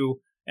Extraction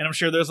 2." And I'm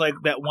sure there's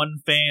that one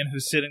fan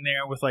who's sitting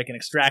there with an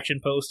Extraction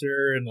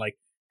poster and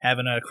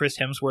having a Chris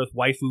Hemsworth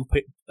waifu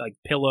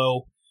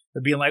pillow.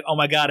 They're being like, "Oh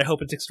my god, I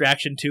hope it's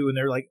Extraction 2," and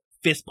they're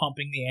fist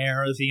pumping the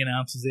air as he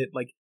announces it.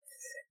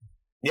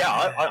 Yeah,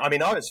 I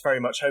was very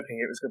much hoping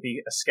it was going to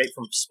be Escape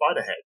from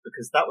Spiderhead,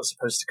 because that was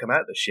supposed to come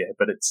out this year,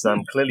 but it's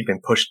clearly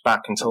been pushed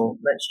back until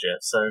next year.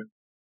 So,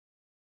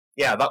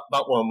 yeah, that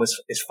one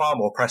is far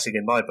more pressing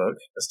in my book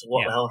as to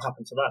what the hell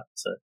happened to that.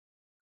 So,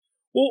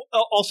 well,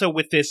 also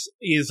with this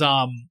is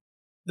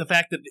the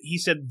fact that he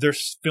said they're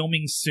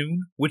filming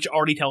soon, which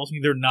already tells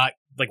me they're not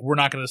we're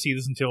not going to see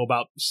this until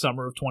about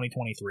summer of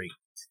 2023.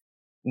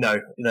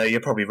 No,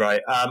 you're probably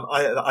right.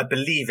 I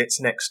believe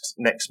it's next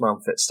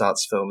month it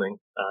starts filming.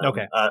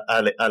 Okay.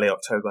 Early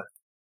October.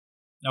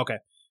 Okay.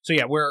 So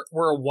yeah, we're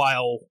a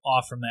while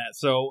off from that.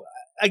 So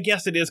I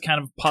guess it is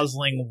kind of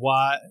puzzling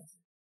why.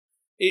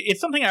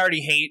 It's something I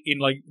already hate in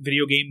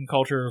video game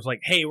culture. It's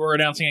hey, we're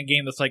announcing a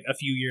game that's a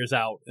few years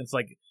out. It's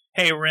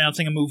hey, we're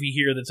announcing a movie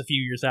here that's a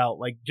few years out.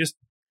 Just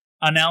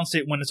announce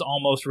it when it's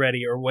almost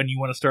ready, or when you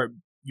want to start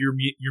your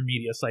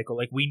media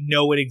cycle. We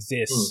know it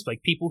exists.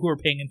 People who are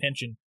paying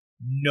attention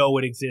know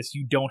it exists.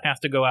 You don't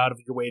have to go out of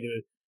your way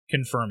to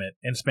confirm it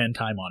and spend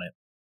time on it.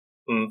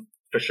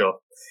 For sure.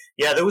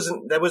 Yeah, there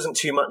wasn't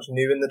too much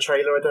new in the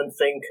trailer, I don't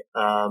think.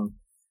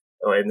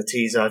 Or in the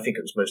teaser, I think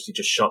it was mostly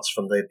just shots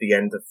from the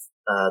end of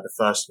the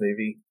first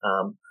movie.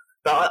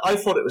 But I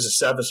thought it was a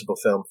serviceable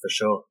film for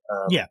sure.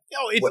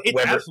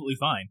 It's absolutely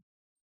fine.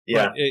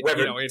 Yeah,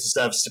 whether it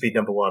deserves to be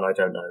number one, I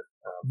don't know.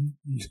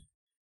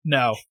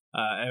 No,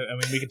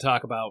 we could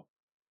talk about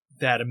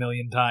that a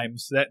million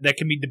times. That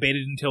can be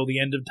debated until the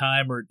end of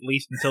time, or at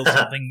least until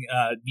something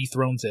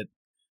dethrones it.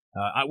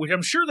 Which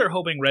I'm sure they're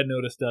hoping Red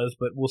Notice does,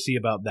 but we'll see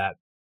about that.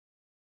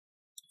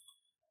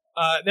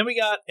 Then we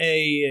got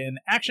an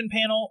action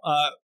panel,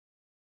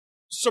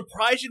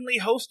 surprisingly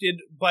hosted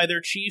by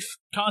their chief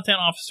content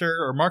officer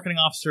or marketing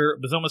officer,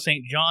 Bazoma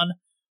St. John.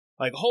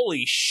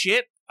 Holy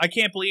shit! I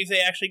can't believe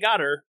they actually got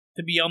her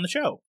to be on the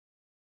show.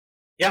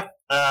 Yeah,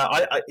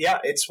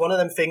 it's one of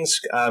them things.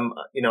 I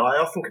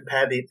often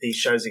compare these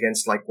shows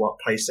against what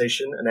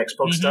PlayStation and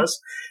Xbox does,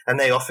 and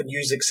they often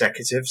use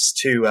executives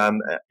to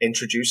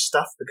introduce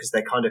stuff because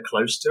they're kind of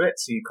close to it,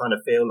 so you kind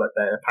of feel that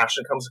their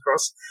passion comes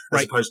across,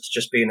 as opposed to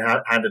just being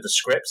handed a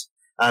script.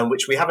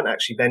 Which we haven't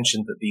actually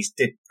mentioned, that these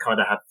did kind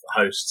of have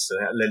hosts.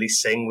 Lily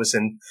Singh was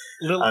in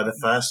the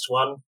first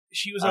one.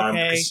 She was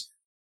okay.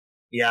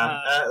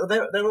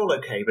 They're all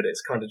okay, but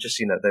it's kind of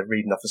just they're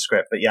reading off a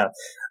script. But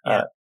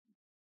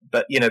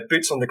but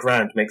boots on the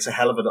ground makes a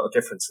hell of a lot of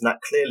difference, and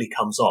that clearly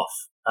comes off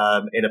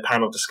in a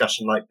panel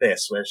discussion like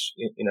this, where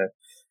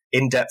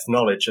in-depth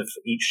knowledge of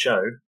each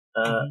show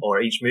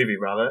or each movie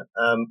rather,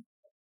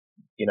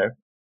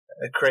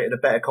 created a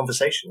better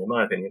conversation, in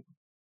my opinion.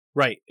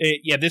 Right.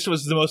 This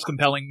was the most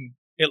compelling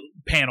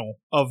panel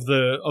of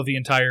the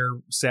entire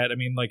set. I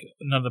mean, like,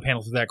 none of the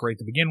panels were that great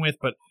to begin with,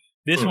 but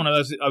this one I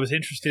was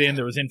interested in.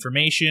 There was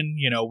information.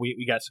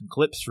 We got some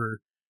clips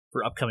for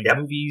upcoming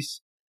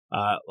movies.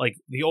 Like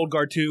the Old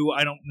Guard 2,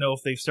 I don't know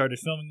if they've started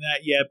filming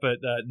that yet, but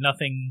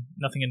nothing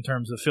in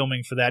terms of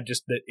filming for that,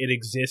 just that it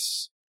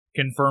exists,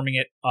 confirming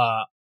it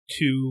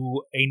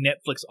to a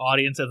Netflix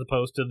audience as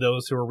opposed to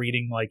those who are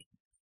reading, like,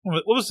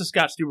 what was the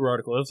Scott Stuber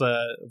article? It was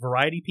a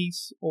Variety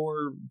piece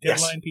or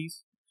Deadline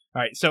piece?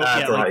 All right, so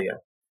Variety,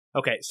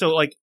 okay, so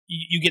like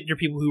you get your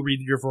people who read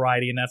your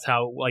Variety, and that's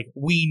how, like,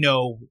 we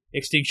know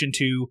Extinction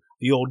 2,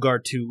 The Old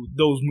Guard 2,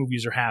 those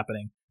movies are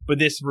happening. But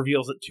this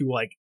reveals it to,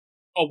 like,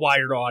 a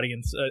wider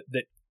audience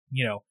that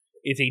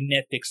is a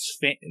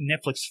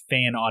Netflix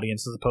fan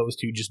audience as opposed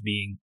to just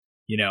being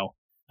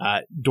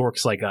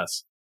dorks like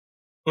us.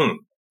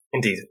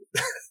 Indeed.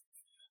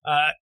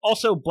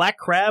 Also, Black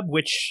Crab,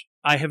 which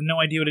I have no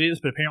idea what it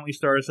is, but apparently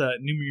stars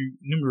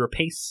Noomi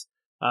Rapace,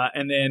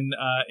 and then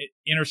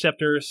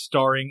Interceptor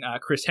starring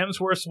Chris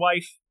Hemsworth's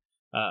wife,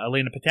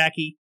 Elena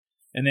Pataki,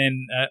 and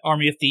then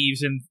Army of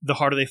Thieves and The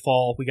Harder They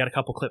Fall. We got a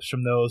couple clips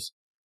from those.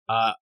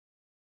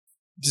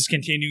 Just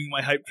continuing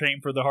my hype train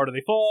for The Harder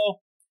They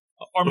Fall.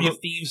 Army of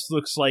Thieves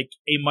looks like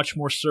a much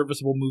more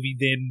serviceable movie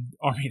than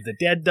Army of the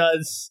Dead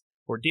does,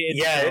 or did.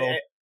 Yeah, so.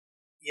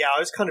 I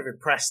was kind of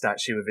impressed,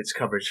 actually, with its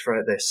coverage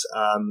for this.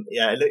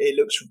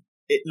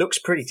 It looks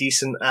pretty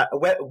decent.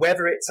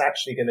 Whether it's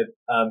actually going to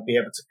be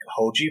able to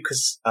hold you,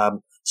 because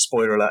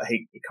spoiler alert,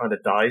 he kind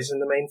of dies in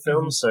the main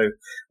film. So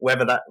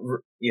whether that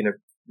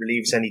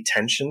relieves any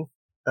tension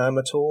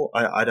at all,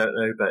 I don't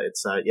know. But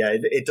it's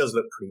it does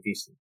look pretty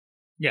decent.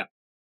 Yeah.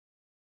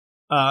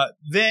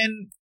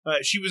 Then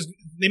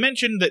they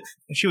mentioned that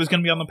she was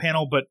going to be on the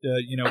panel, but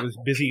was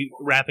busy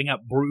wrapping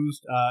up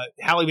Bruised.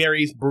 Halle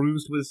Berry's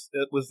Bruised was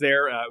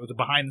there. It was a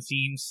behind the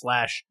scenes /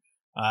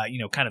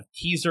 kind of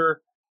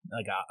teaser,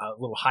 like a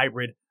little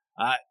hybrid.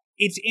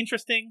 It's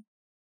interesting.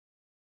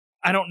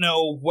 I don't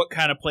know what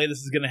kind of play this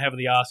is going to have at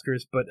the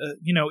Oscars, but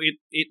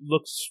it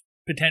looks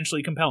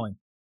potentially compelling.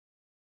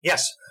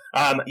 Yes.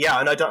 And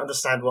I don't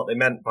understand what they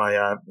meant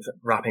by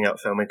wrapping up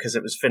filming, because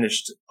it was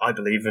finished, I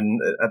believe,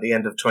 at the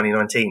end of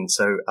 2019.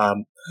 So, I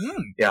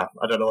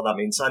don't know what that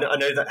means. I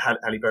know that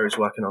Halle Berry's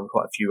working on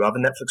quite a few other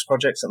Netflix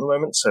projects at the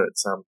moment, so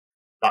it's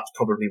that's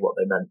probably what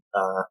they meant.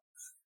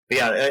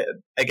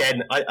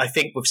 Again, I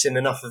think we've seen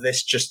enough of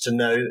this just to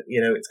know,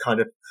 it's kind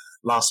of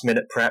last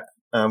minute prep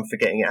for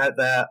getting it out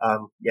there.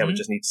 We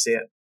just need to see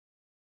it.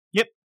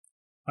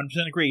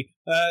 100% agree.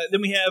 Then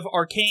we have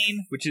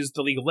Arcane, which is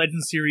the League of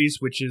Legends series,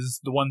 which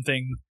is the one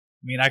thing.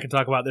 I mean, I could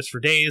talk about this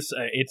for days.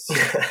 It's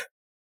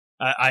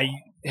I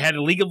had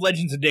a League of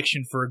Legends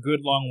addiction for a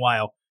good long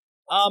while.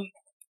 I'm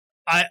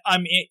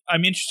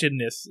interested in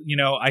this.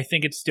 I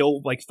think it's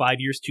still like 5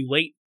 years too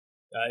late.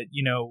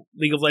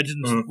 League of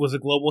Legends was a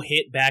global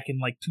hit back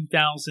in like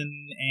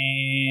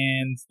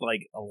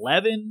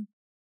 2011,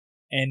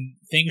 and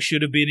things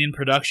should have been in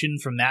production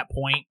from that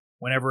point.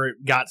 Whenever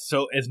it got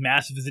so as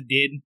massive as it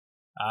did.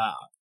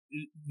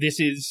 This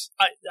is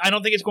I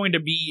don't think it's going to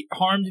be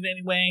harmed in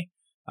any way,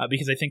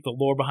 because I think the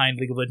lore behind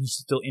League of Legends is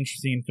still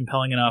interesting and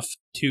compelling enough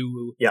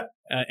to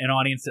an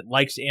audience that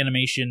likes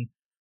animation,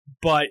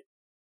 but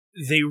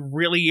they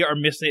really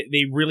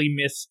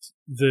missed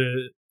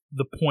the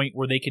point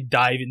where they could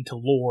dive into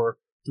lore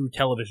through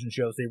television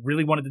shows. They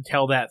really wanted to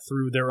tell that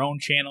through their own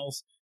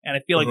channels, and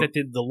I feel like that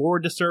did the lore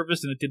a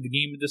disservice and it did the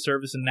game a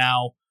disservice, and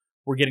now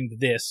we're getting to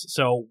this.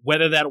 So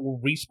whether that will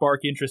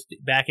re-spark interest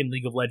back in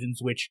League of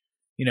Legends, which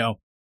is 11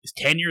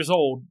 years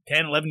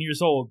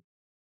old,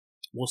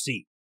 we'll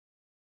see.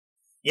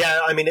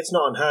 Yeah, I mean, it's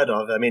not unheard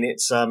of. I mean,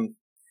 it's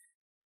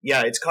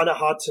it's kind of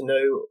hard to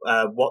know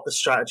what the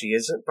strategy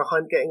is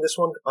behind getting this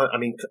one. I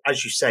mean,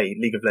 as you say,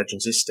 League of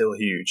Legends is still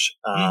huge,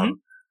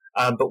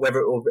 but whether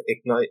it will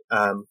ignite,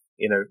 the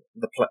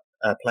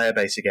player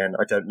base again,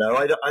 I don't know.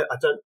 I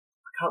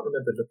can't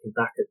remember looking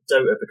back at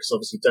Dota, because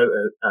obviously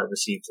Dota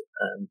received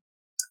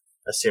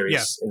a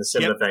series in a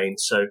similar vein.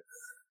 So,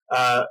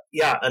 and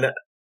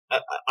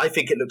I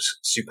think it looks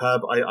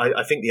superb.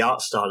 I think the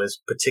art style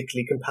is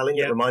particularly compelling.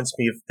 It reminds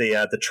me of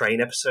the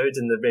train episode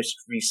in the most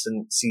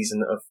recent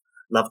season of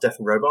Love, Death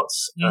and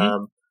Robots.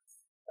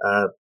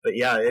 But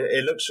yeah,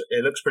 it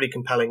looks pretty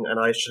compelling, and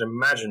I should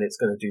imagine it's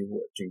going to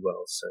do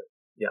well. So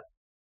yeah.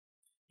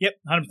 Yep,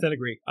 100%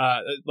 agree.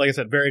 Like I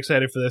said, very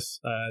excited for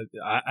this.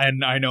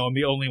 And I know I'm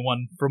the only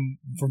one from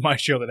my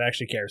show that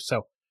actually cares.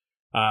 So,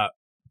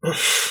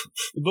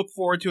 look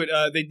forward to it.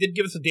 They did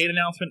give us a date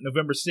announcement,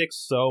 November 6th,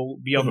 so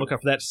be on the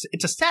lookout for that.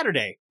 It's a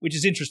Saturday, which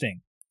is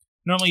interesting.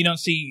 Normally you don't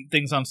see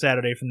things on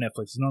Saturday from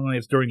Netflix. Normally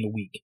it's during the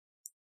week.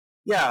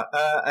 Yeah,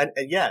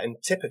 and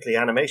typically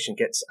animation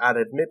gets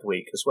added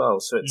midweek as well.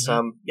 So it's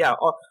odd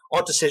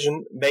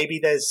decision. Maybe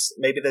there's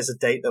a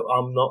date that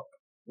I'm not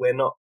we're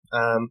not.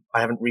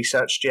 I haven't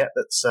researched yet.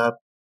 That's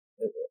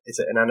is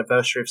it an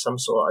anniversary of some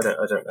sort? I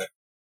don't know.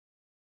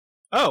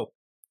 Oh,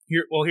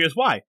 here's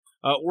why.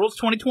 Worlds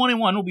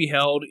 2021 will be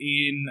held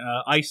in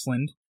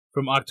Iceland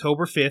from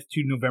October 5th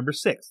to November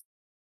 6th.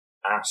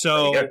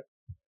 So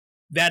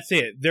that's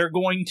it. They're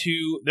going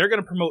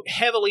to promote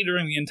heavily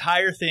during the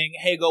entire thing.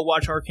 Hey, go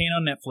watch Arcane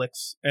on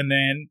Netflix, and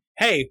then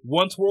hey,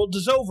 once Worlds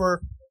is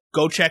over,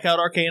 go check out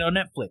Arcane on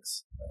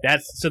Netflix.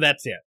 That's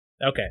it.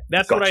 Okay,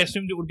 that's what I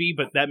assumed it would be,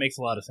 but that makes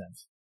a lot of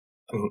sense.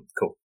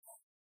 Cool.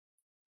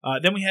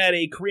 Then we had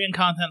a Korean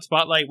content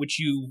spotlight, which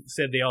you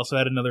said they also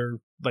had another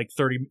like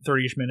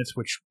 30-ish minutes,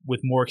 which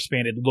with more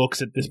expanded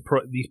looks at these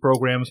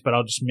programs. But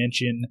I'll just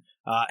mention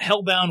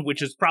Hellbound,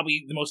 which is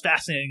probably the most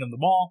fascinating of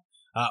them all.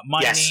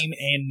 My Name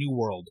and New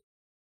World.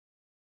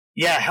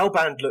 Yeah,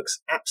 Hellbound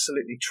looks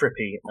absolutely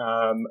trippy.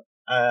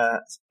 I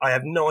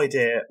have no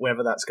idea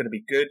whether that's going to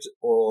be good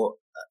or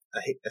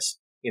a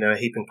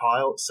heaping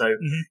pile. So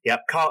yeah,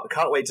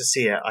 can't wait to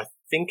see it. I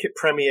think it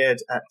premiered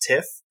at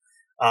TIFF,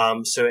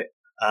 so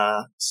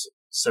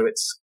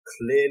it's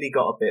clearly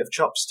got a bit of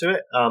chops to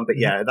it. But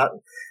yeah, that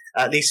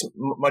at least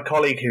my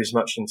colleague who's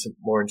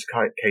more into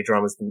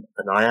K-dramas than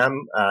I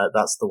am,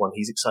 that's the one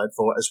he's excited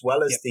for, as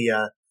well as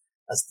the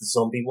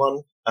zombie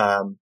one,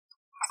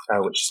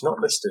 which is not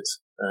listed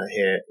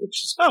here,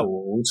 which is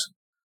called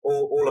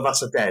All of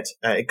Us Are Dead.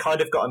 It kind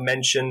of got a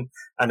mention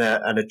and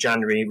a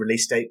January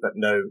release date, but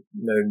no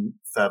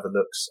further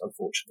looks,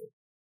 unfortunately.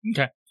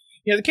 Okay.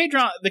 Yeah,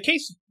 the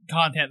case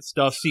content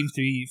stuff seems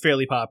to be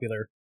fairly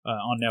popular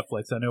on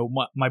Netflix. I know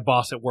my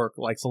boss at work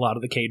likes a lot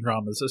of the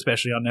K-dramas,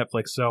 especially on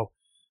Netflix. So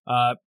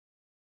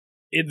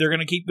they're going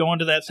to keep going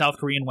to that South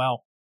Korean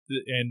well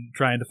and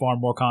trying to farm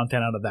more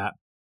content out of that.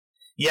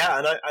 Yeah,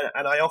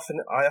 and I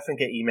often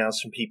get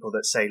emails from people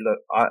that say, "Look,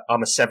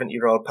 I'm a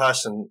 70-year-old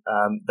person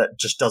that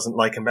just doesn't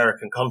like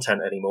American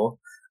content anymore,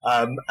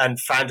 and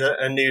found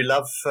a new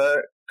love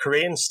for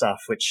Korean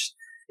stuff, which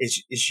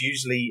is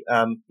usually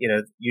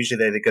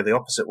usually they go the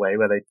opposite way,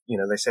 where they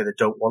say they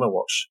don't want to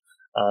watch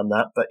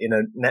that, but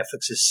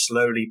Netflix is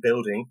slowly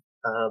building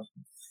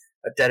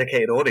a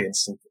dedicated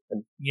audience,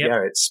 and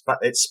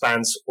it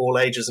spans all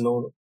ages and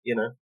all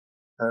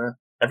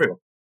everyone."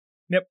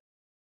 Yep.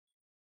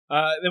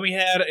 Then we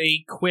had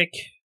a quick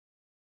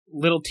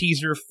little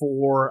teaser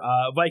for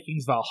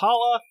Vikings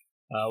Valhalla.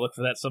 Look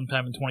for that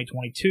sometime in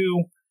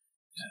 2022.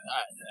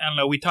 I don't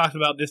know, we talked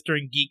about this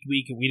during Geek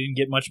Week, and we didn't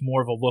get much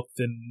more of a look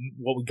than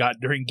what we got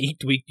during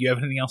Geek Week. Do you have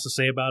anything else to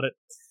say about it?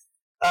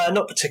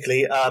 Not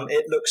particularly.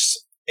 It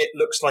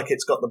looks like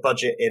it's got the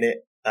budget in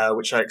it,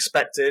 which I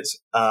expected.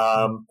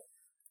 And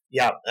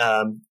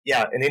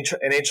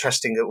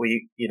interesting that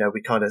we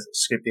kind of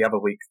scooped the other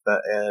week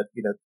that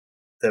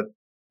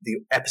the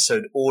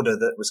episode order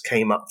that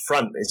came up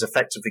front is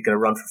effectively going to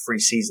run for 3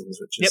 seasons,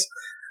 which is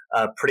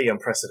pretty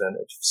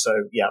unprecedented.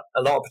 So yeah,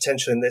 a lot of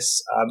potential in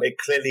this. It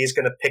clearly is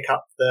going to pick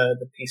up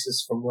the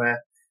pieces from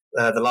where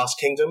the Last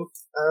Kingdom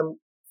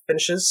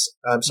finishes.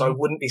 So I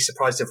wouldn't be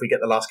surprised if we get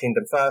the Last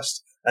Kingdom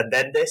first and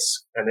then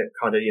this, and it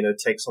kind of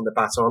takes on the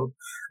baton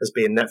as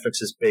being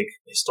Netflix's big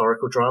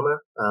historical drama.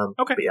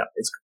 Okay, but yeah,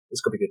 it's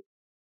going to be good.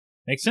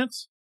 Makes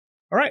sense.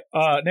 All right.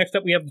 Next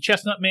up, we have The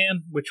Chestnut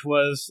Man, which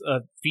was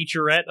a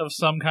featurette of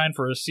some kind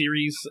for a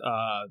series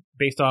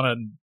based on a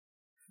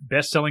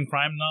best-selling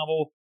crime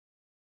novel.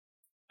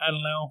 I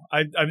don't know.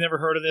 I've never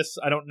heard of this.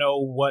 I don't know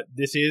what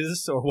this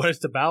is or what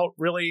it's about,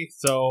 really.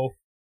 So,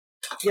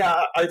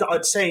 yeah,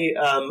 I'd say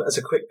as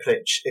a quick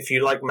pitch, if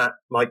you like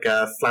Mike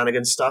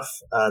Flanagan stuff,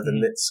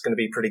 then it's going to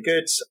be pretty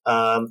good.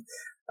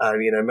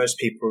 Most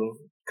people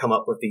come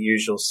up with the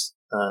usual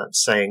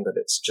saying that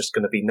it's just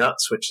going to be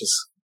nuts, which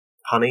is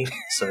honey.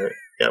 So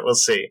yeah, we'll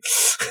see.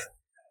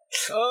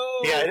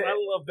 Oh, yeah, I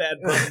love bad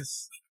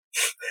puns.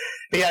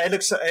 But yeah, it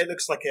looks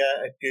like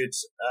a good,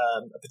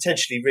 a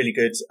potentially really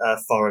good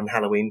foreign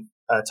Halloween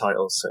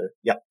title. So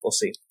yeah, we'll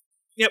see.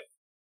 Yep.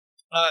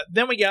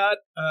 Then we got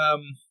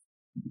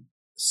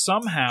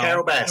somehow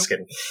Carol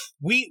Baskin.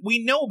 We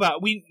knew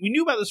about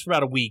this for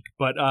about a week,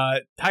 but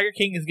Tiger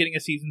King is getting a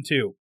season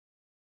 2.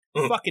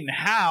 Fucking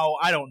how?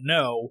 I don't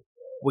know.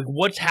 Like,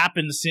 what's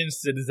happened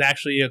since it is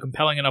actually a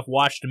compelling enough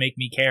watch to make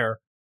me care?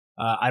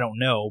 I don't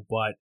know,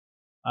 but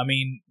I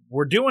mean,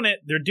 we're doing it.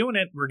 They're doing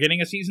it. We're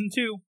getting a season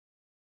 2.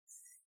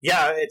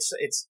 Yeah, it's.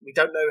 We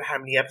don't know how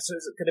many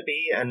episodes it's going to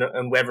be,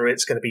 and whether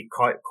it's going to be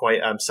quite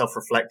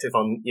self-reflective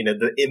on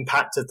the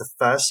impact of the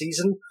first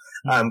season,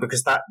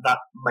 because that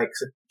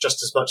makes it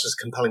just as much as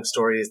a compelling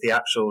story as the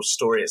actual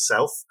story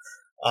itself.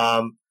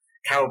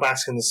 Carol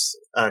Baskin's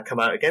come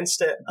out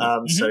against it,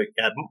 so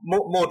yeah,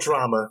 more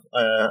drama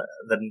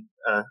than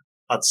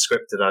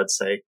unscripted, I'd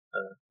say.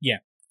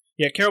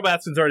 Yeah, Carol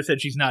Baskin's already said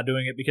she's not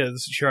doing it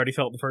because she already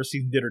felt the first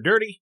season did her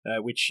dirty,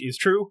 which is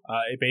true.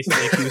 It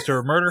basically accused her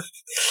of murder.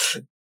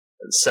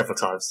 Several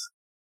times.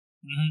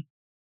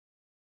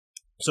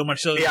 So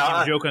much so that it's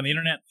a joke on the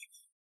internet.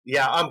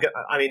 Yeah,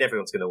 I mean,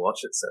 everyone's going to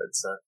watch it, so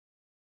it's...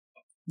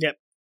 Yep.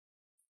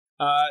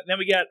 Then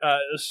we got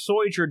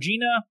Soy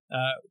Georgina,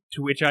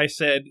 to which I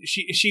said...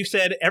 She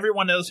said,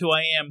 everyone knows who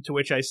I am, to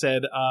which I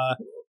said,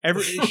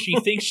 She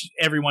thinks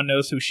everyone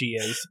knows who she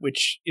is,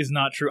 which is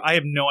not true. I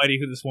have no idea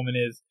who this woman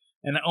is,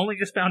 and I only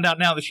just found out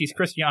now that she's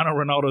Cristiano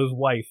Ronaldo's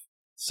wife.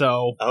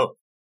 So,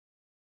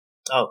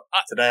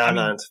 today I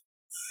learned.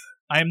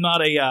 I am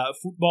not a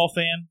football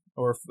fan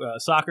or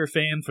soccer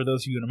fan for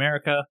those of you in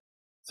America,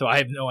 so I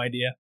have no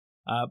idea.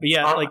 But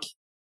yeah,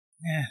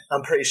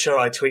 I'm pretty sure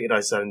I tweeted I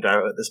zoned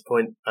out at this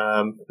point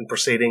in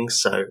proceedings.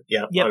 So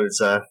yeah, yep. I was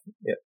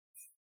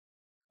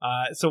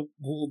so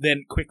we'll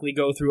then quickly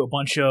go through a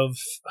bunch of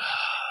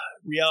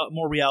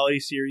more reality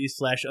series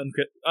 /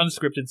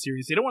 unscripted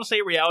series. They don't want to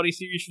say reality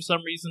series for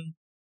some reason.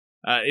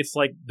 It's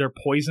like they're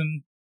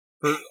poison.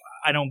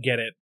 I don't get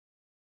it.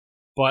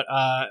 But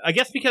I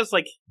guess because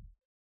like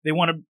they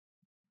want to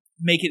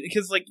make it,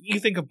 because like you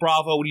think of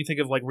Bravo when you think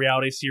of like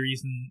reality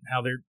series and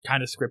how they're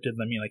kind of scripted.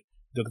 I mean, like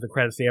look at the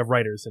credits, they have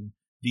writers, and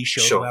these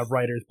shows will have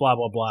writers. Blah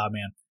blah blah.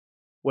 Man,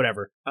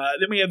 whatever.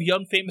 Then we have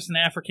Young, Famous, and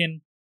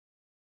African.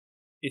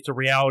 It's a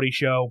reality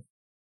show.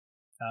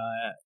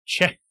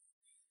 Check.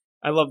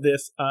 I love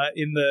this.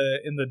 In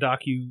the doc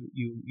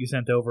you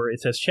sent over, it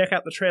says check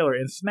out the trailer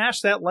and smash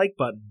that like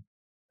button.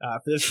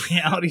 For this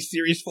reality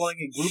series following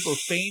a group of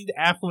famed,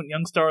 affluent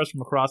young stars from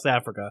across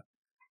Africa,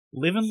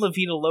 living La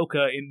Vida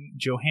Loca in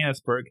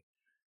Johannesburg.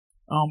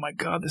 Oh my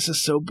god, this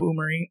is so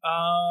boomery.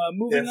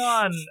 Moving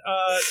on.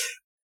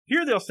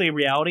 Here they'll say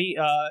reality.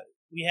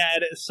 We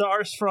had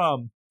SARS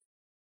from,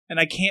 and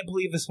I can't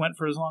believe this went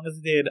for as long as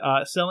it did.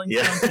 Selling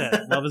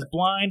Sunset, Love is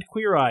Blind,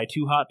 Queer Eye,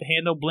 Too Hot to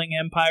Handle, Bling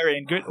Empire,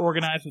 and Get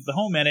Organized with the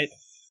Home Edit.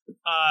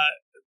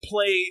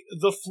 Play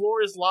The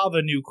Floor is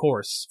Lava new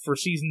course for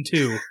season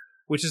 2.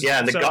 Which is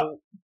the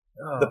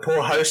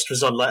poor host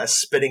was on like a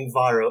spinning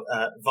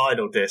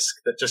vinyl disc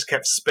that just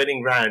kept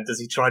spinning round as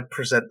he tried to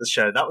present the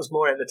show. That was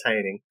more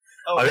entertaining.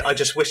 I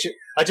just wish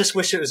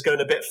it was going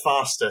a bit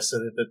faster so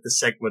that the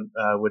segment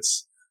would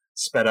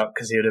sped up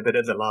because he would have been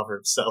in the lava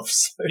himself.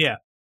 So. Yeah.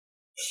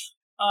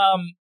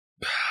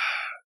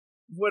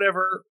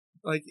 Whatever.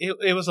 Like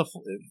it was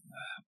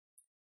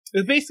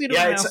basically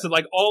announced that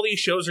like all these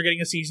shows are getting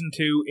a season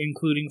 2,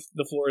 including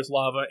The Floor is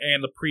Lava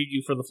and the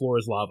preview for The Floor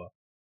is Lava.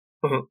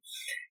 Mm-hmm.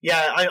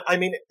 Yeah, I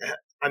mean,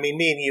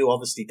 me and you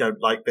obviously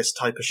don't like this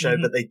type of show,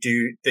 but they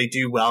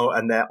do well,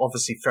 and they're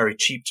obviously very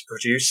cheap to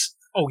produce.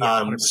 Oh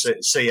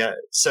yeah,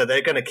 so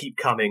they're going to keep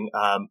coming.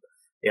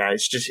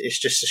 It's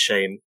just a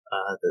shame.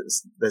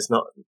 There's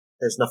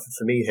nothing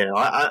for me here.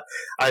 I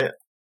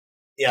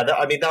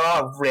mean, there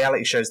are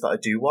reality shows that I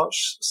do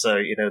watch.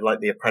 So like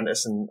The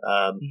Apprentice and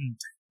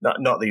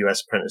not the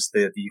US Apprentice,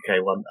 the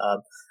UK one,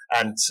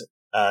 and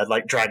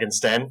like Dragon's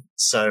Den.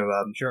 So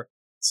sure.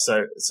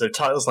 So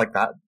titles like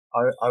that,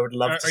 I would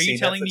love to see. Are you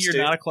telling me you're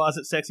not a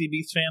closet Sexy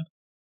Beast fan?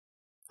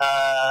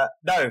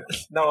 No,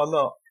 I'm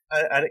not.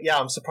 And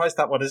I'm surprised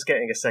that one is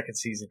getting a second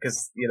season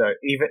because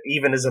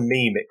even as a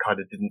meme, it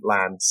kind of didn't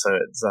land. So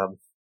it's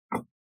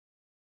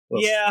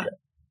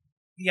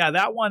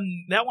that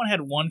one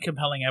had one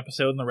compelling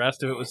episode, and the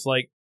rest of it was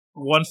like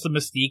once the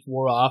mystique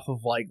wore off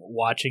of like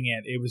watching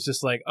it, it was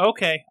just like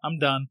okay, I'm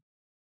done.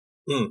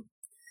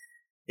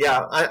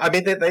 Yeah, I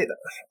mean, they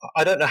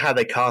I don't know how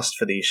they cast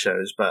for these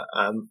shows, but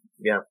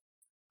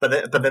but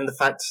then the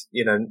fact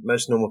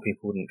most normal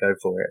people wouldn't go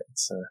for it.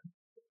 It's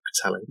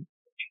telling.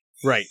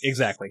 Right,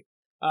 exactly.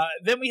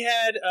 Then we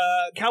had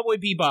Cowboy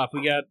Bebop.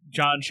 We got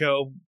John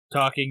Cho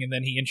talking, and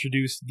then he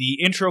introduced the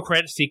intro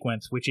credit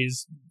sequence, which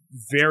is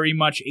very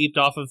much aped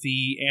off of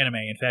the anime.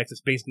 In fact,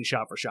 it's basically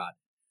shot for shot.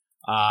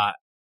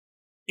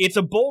 It's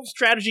a bold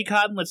strategy,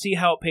 Cotton. Let's see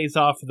how it pays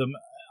off for them.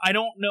 I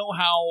don't know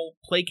how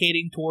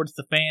placating towards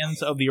the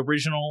fans of the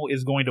original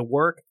is going to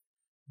work,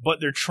 but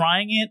they're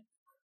trying it,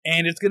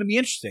 and it's going to be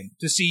interesting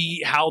to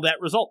see how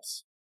that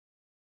results.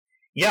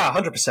 Yeah,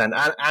 100%.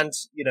 And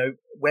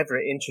whether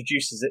it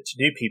introduces it to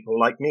new people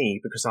like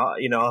me, because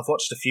I've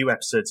watched a few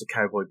episodes of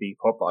Cowboy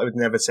Bebop, but I would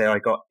never say I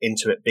got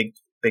into it big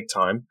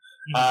time.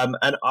 Mm-hmm.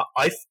 And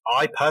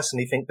I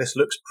personally think this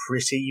looks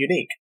pretty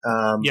unique.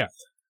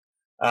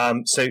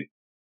 So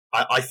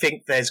I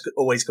think there's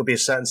always going to be a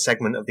certain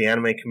segment of the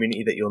anime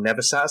community that you'll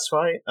never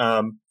satisfy,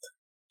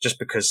 just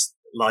because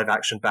live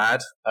action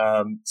bad.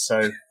 But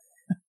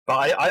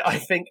I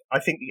think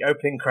the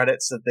opening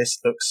credits of this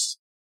looks,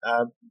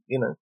 I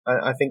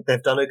think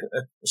they've done a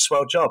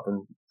swell job,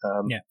 and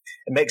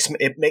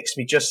it makes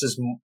me just as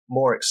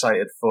more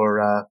excited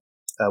for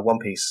One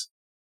Piece.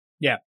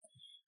 Yeah.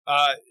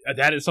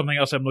 That is something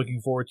else I'm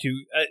looking forward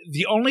to.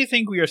 The only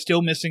thing we are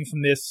still missing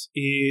from this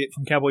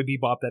from Cowboy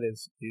Bebop, that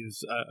is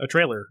a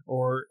trailer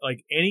or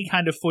like any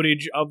kind of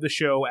footage of the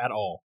show at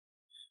all.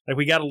 Like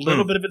we got a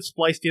little bit of it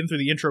spliced in through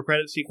the intro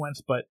credit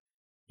sequence, but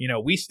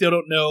we still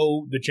don't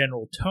know the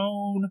general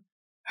tone,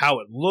 how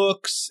it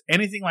looks,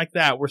 anything like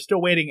that. We're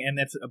still waiting, and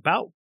that's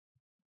about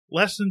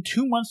less than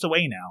 2 months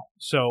away now.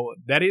 So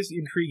that is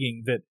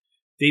intriguing that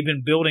they've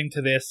been building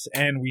to this,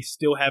 and we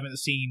still haven't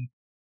seen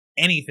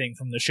anything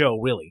from the show,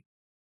 really.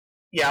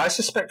 Yeah, I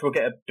suspect we'll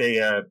get a big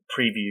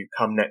preview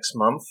come next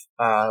month.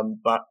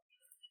 But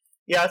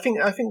yeah, I think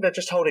they're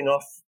just holding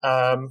off.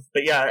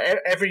 But yeah,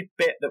 every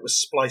bit that was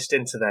spliced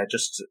into there,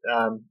 just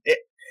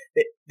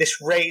this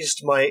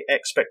raised my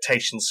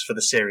expectations for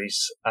the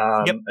series.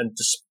 And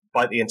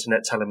despite the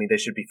internet telling me they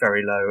should be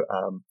very low,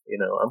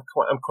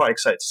 I'm quite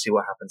excited to see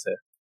what happens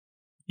here.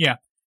 Yeah,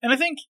 and I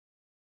think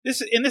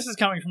this is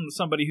coming from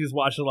somebody who's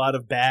watched a lot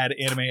of bad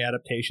anime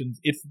adaptations.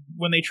 It's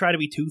when they try to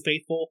be too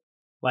faithful,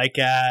 like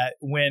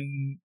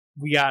when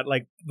we got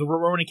like the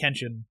Rurouni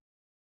Kenshin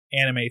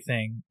anime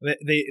thing.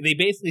 They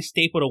basically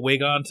stapled a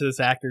wig onto this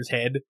actor's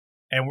head,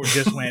 and we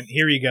just went,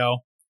 "Here you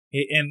go."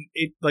 And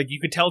it like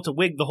you could tell it's a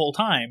wig the whole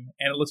time,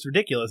 and it looks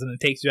ridiculous, and it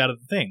takes you out of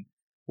the thing.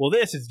 Well,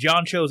 this is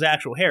John Cho's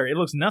actual hair. It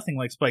looks nothing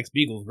like Spike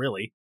Spiegel's,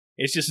 really.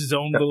 It's just his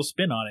own little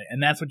spin on it,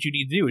 and that's what you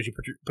need to do: is you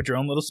put your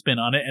own little spin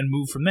on it and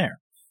move from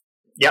there.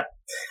 Yep,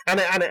 and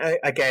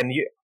again,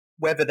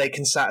 whether they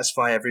can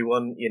satisfy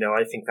everyone,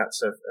 I think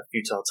that's a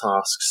futile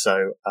task.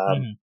 So,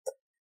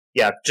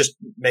 just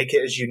make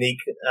it as unique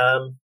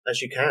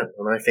as you can,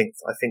 and I think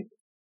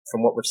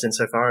from what we've seen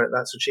so far,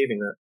 that's achieving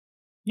that.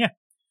 Yeah.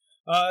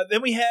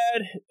 Then we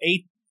had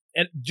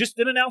just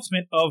an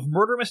announcement of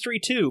Murder Mystery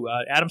 2.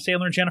 Adam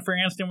Sandler and Jennifer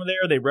Aniston were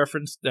there. They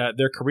referenced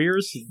their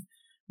careers.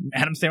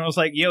 Adam Sandler was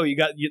like, "Yo, you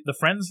got the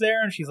friends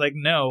there?" And she's like,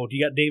 "No." "Do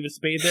you got David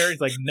Spade there?" He's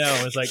like,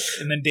 "No." It's like,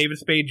 and then David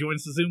Spade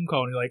joins the Zoom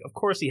call, and you're like, "Of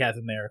course he has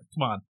him there.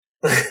 Come on."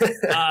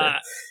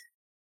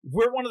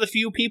 We're one of the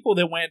few people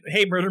that went,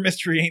 "Hey, Murder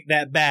Mystery ain't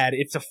that bad.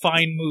 It's a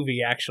fine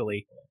movie,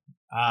 actually."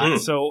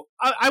 So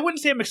I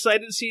wouldn't say I'm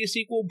excited to see a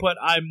sequel, but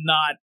I'm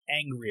not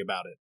angry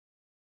about it.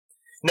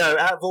 No,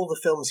 out of all the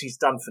films he's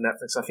done for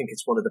Netflix, I think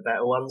it's one of the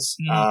better ones.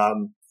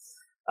 Mm-hmm.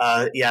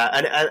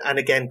 And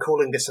again,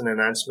 calling this an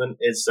announcement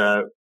is, I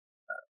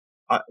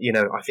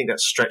think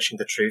that's stretching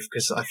the truth,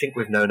 because I think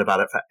we've known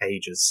about it for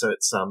ages. So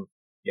it's,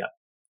 yeah.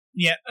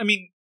 Yeah, I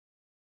mean,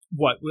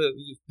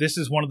 this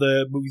is one of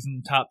the movies in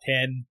the top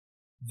 10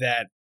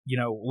 that,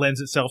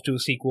 lends itself to a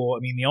sequel. I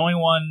mean, the only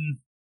one,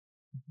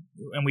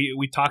 and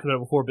we talked about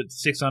it before, but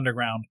Six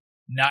Underground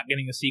not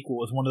getting a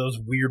sequel is one of those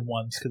weird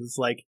ones, because it's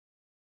like,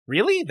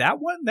 really? That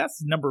one?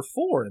 That's number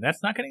 4, and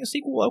that's not getting a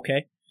sequel?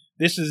 Okay.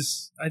 I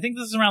think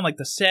this is around like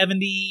the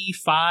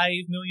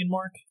 75 million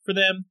mark for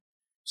them.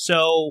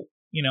 So,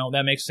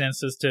 that makes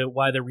sense as to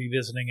why they're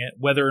revisiting it.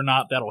 Whether or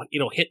not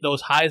it'll hit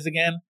those highs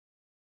again,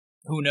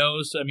 who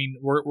knows? I mean,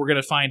 we're going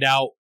to find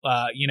out,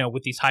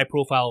 with these high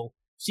profile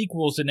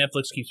sequels that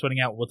Netflix keeps putting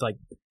out, with like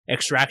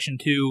Extraction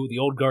 2, The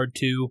Old Guard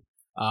 2,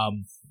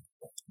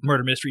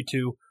 Murder Mystery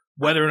 2,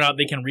 whether or not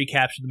they can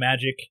recapture the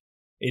magic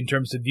in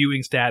terms of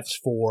viewing stats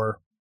for,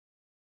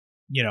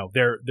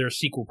 their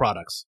sequel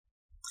products.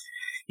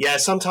 Yeah,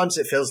 sometimes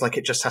it feels like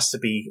it just has to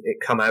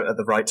come out at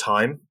the right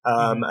time,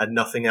 and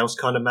nothing else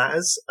kind of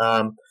matters.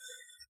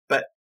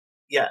 But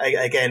yeah,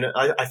 again,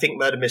 I think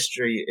Murder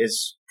Mystery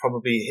is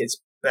probably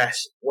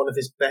one of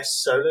his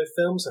best solo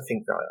films. I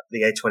think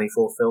the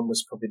A24 film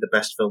was probably the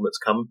best film that's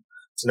come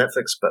to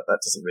Netflix, but that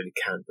doesn't really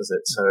count, does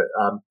it? So,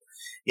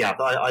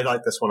 I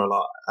like this one a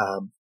lot.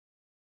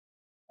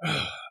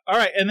 All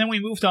right, and then we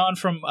moved on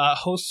from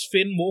hosts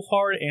Finn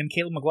Wolfhard and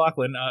Caleb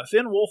McLaughlin.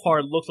 Finn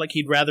Wolfhard looked like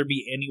he'd rather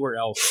be anywhere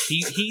else.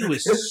 He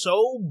was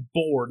so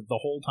bored the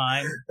whole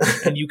time,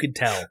 and you could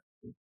tell.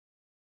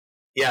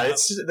 Yeah,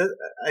 it's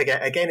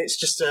again, it's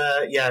just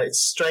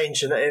it's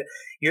strange, and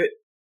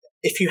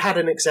if you had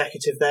an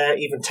executive there,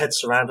 even Ted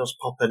Sarandos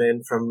popping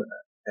in from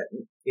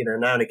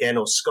now and again,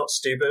 or Scott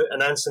Stuber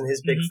announcing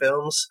his big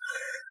films,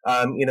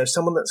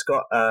 someone that's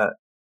got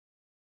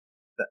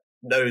that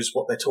knows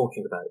what they're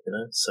talking about,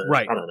 So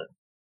right. I don't know.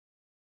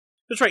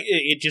 That's right.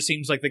 It just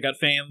seems like they got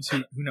fans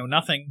who know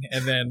nothing,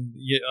 and then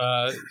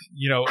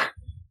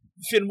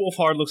Finn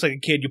Wolfhard looks like a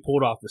kid you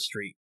pulled off the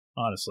street.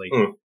 Honestly,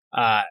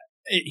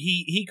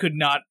 he could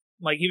not.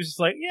 Like, he was just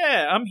like,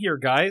 "Yeah, I'm here,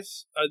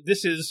 guys.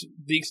 This is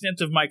the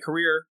extent of my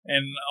career,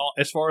 and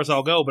as far as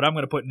I'll go, but I'm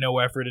going to put no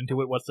effort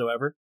into it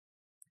whatsoever."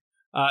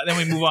 Then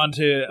we move on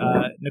to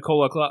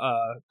Nicola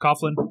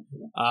Coughlan.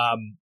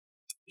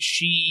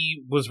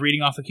 She was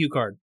reading off a cue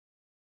card,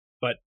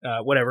 but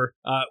whatever.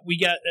 We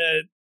got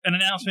an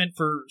announcement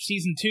for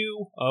season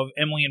 2 of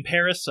Emily in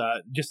Paris,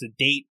 just a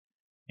date,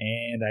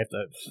 and I have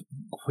to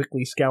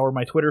quickly scour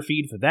my Twitter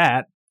feed for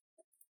that.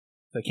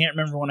 So I can't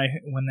remember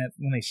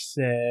when they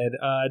said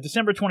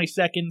December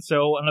 22nd,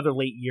 so another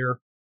late year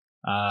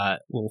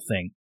little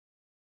thing.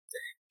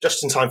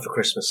 Just in time for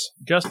Christmas.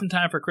 Just in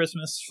time for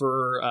Christmas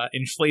for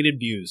inflated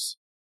views.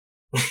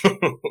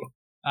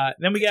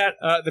 Then we got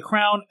The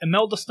Crown.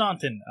 Imelda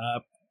Staunton,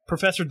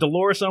 Professor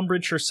Dolores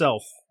Umbridge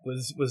herself,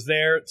 was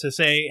there to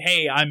say,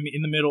 "Hey, I'm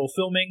in the middle of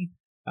filming.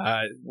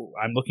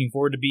 I'm looking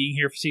forward to being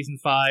here for season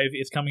 5.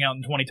 It's coming out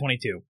in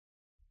 2022."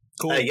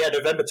 Cool.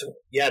 November.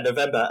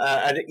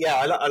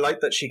 I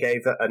like that she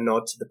gave a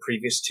nod to the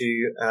previous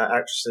 2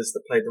 actresses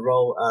that played the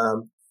role.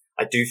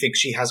 I do think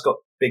she has got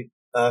big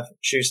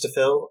shoes to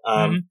fill.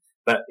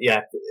 But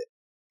yeah,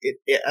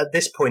 at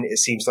this point, it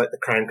seems like The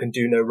Crown can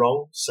do no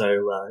wrong.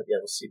 So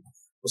we'll see.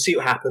 We'll see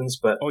what happens.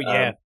 But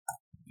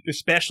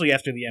especially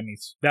after the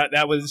Emmys,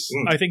 that was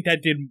I think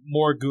that did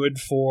more good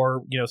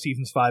for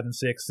seasons 5 and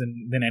 6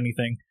 than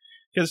anything.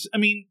 Because I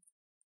mean,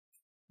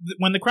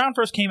 when The Crown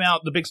first came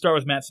out, the big star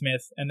was Matt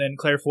Smith, and then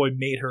Claire Foy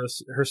made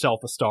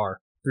herself a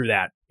star through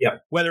that. Yeah.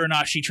 Whether or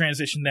not she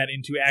transitioned that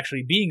into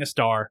actually being a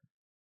star,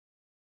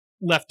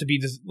 left to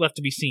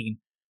be seen.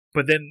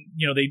 But then,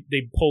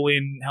 they pull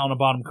in Helena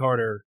Bonham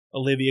Carter,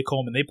 Olivia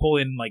Colman. They pull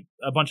in like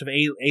a bunch of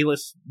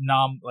A-list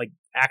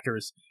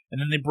actors,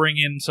 and then they bring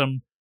in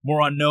some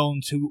more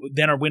unknowns who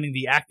then are winning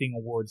the acting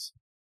awards.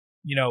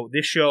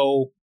 This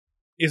show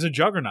is a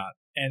juggernaut,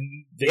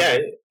 and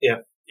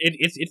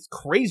it's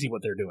crazy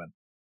what they're doing.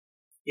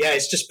 Yeah,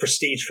 it's just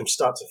prestige from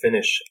start to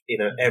finish.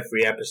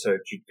 Every episode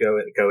you go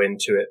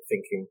into it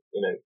thinking,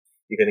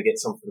 you're going to get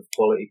something of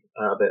quality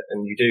out of it,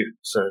 and you do.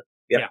 So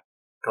yeah.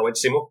 Can't wait to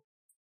see more.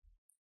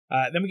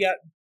 Then we got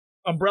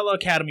Umbrella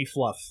Academy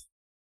fluff.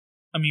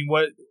 I mean,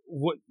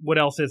 what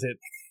else is it?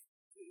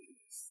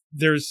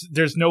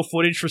 There's no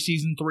footage for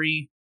season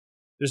 3.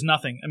 There's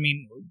nothing. I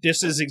mean,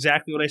 this is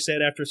exactly what I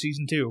said after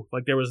season 2.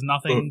 Like, there was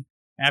nothing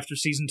after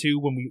season 2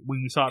 when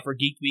we saw it for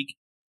Geek Week.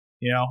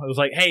 It was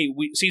like, hey,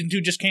 season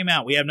 2 just came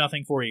out. We have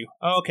nothing for you.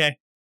 Oh, okay.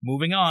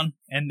 Moving on.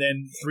 And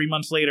then 3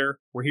 months later,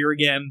 we're here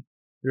again.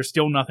 There's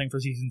still nothing for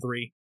season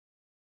 3.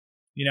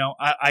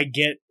 I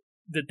get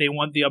that they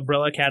want the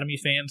Umbrella Academy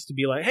fans to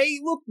be like, hey,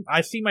 look, I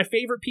see my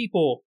favorite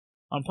people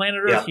on planet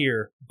Earth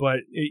here. But,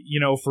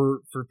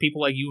 for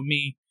people like you and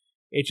me,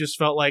 it just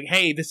felt like,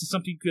 hey, this is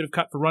something you could have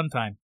cut for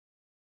runtime.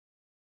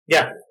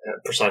 Yeah,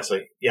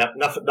 precisely. Yeah,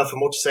 nothing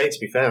more to say, to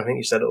be fair. I think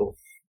you said it all.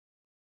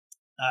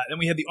 Then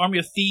we had the Army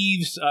of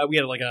Thieves. We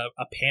had like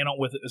a panel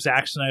with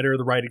Zack Snyder,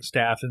 the writing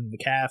staff, and the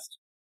cast.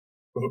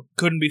 Mm-hmm.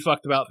 Couldn't be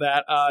fucked about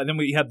that. Then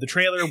we had the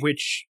trailer,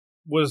 which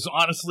was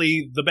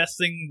honestly the best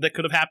thing that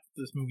could have happened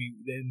to this movie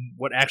and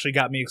what actually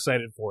got me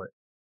excited for it.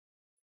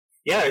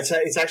 Yeah, it's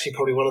actually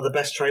probably one of the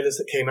best trailers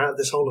that came out of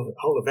this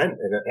whole event,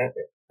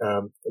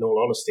 in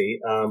all honesty.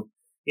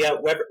 Yeah,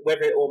 whether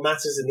it all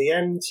matters in the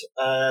end,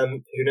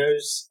 who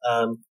knows?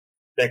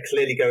 They're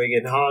clearly going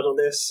in hard on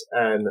this,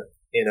 and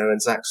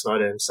Zack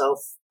Snyder himself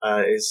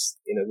is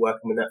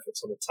working with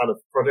Netflix on a ton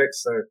of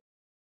projects. So,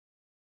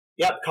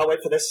 yeah, can't wait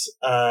for this.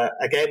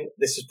 Again,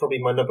 this is probably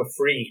my number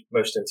 3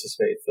 most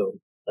anticipated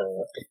film.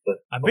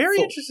 I'm very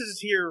interested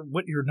to hear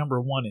what your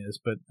number 1 is,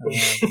 but we'll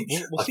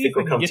see if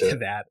we can get to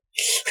that.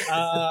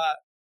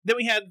 Then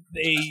we had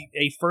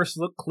a first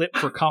look clip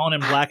for Colin in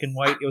black and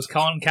white. It was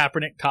Colin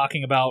Kaepernick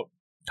talking about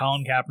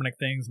Colin Kaepernick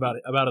things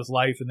about his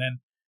life, and then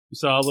we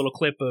saw a little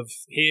clip of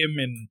him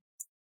in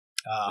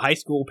high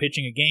school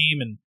pitching a game,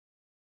 and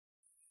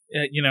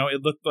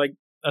it looked like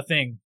a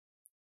thing.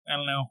 I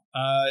don't know.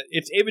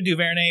 It's Ava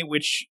DuVernay,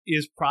 which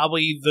is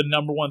probably the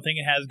number 1 thing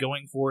it has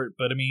going for it.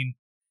 But I mean,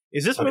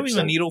 is this 100%. Moving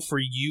the needle for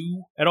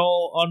you at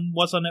all on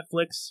what's on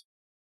Netflix?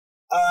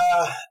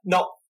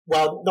 Not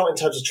in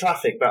terms of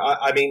traffic, but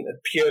I mean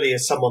purely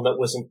as someone that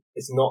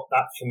is not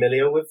that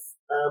familiar with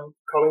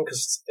Colin,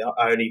 because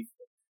I only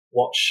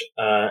watch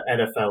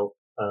NFL.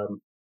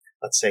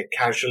 I'd say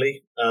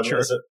casually, sure.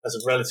 as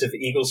a relative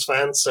Eagles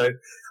fan. So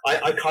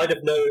I kind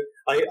of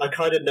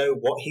know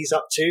what he's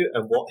up to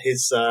and what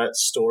his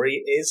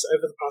story is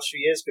over the past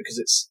few years, because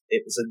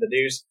it was in the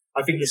news.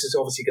 I think this is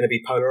obviously going to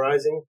be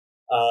polarizing.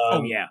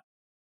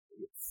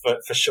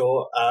 For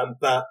sure.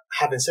 But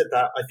having said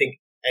that, I think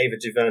Ava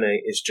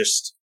DuVernay is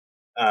just,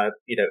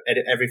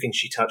 everything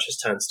she touches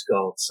turns to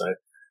gold. So,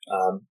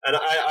 and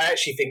I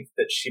actually think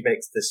that she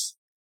makes this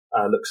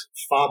looks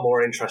far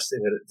more interesting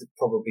than it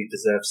probably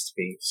deserves to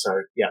be.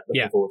 So, yeah,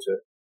 looking forward to it.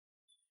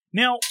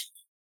 Now,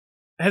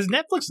 has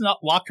Netflix not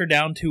locked her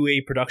down to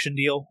a production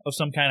deal of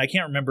some kind? I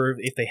can't remember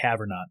if they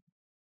have or not.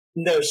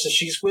 No, so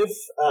she's with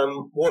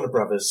Warner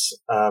Brothers,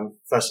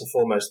 first and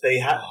foremost.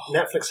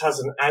 Netflix has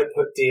an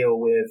output deal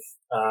with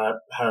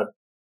her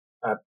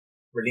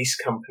release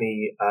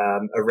company,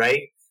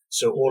 Array,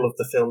 so all of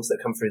the films that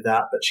come through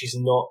that, but she's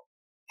not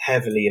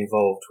heavily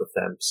involved with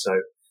them.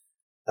 So,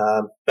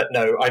 but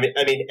no, I mean,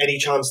 any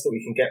chance that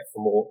we can get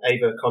for more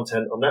Ava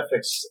content on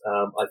Netflix,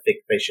 I think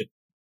they should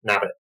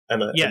nab it,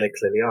 and they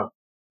clearly are.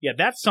 Yeah,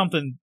 that's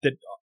something that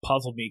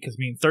puzzled me, because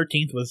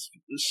 13th was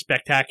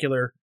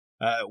spectacular.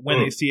 When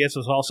They See Us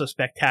was also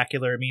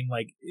spectacular. I mean,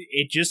 like,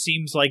 it just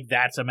seems like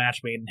that's a match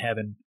made in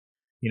heaven.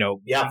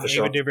 For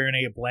sure. Ava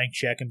DuVernay a blank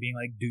check and being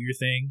like, do your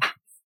thing.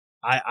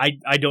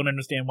 I don't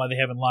understand why they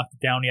haven't locked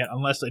it down yet,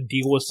 unless a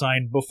deal was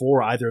signed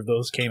before either of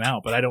those came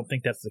out, but I don't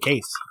think that's the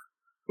case.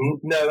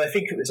 No, I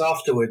think it was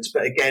afterwards,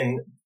 but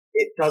again,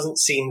 it doesn't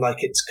seem like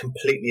it's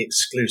completely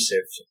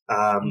exclusive.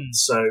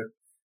 So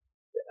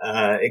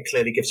it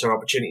clearly gives her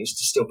opportunities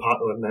to still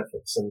partner with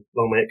Netflix, and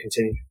long may it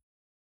continue.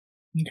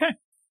 Okay.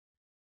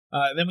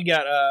 Then we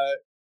got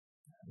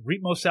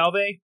Ritmo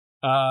Salve.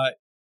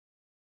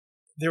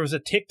 There was a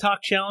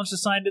TikTok challenge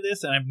assigned to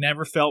this, and I've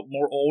never felt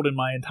more old in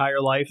my entire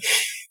life.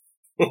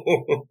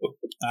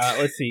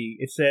 Let's see.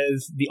 It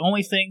says, the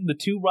only thing the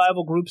two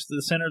rival groups at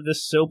the center of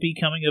this soapy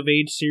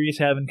coming-of-age series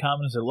have in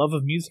common is their love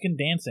of music and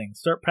dancing.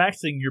 Start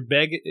practicing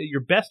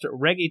your best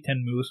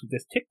reggaeton moves with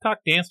this TikTok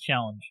dance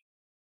challenge.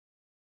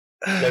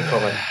 No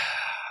comment.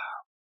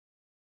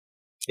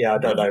 Yeah, I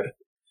don't know.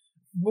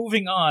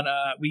 moving on,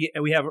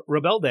 we have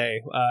Rebelde.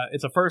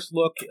 It's a first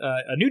look.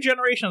 A new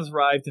generation has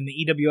arrived in the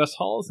EWS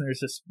halls, and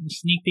there's a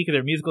sneak peek of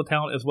their musical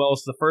talent as well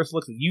as the first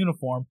look at the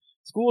uniform.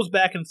 School is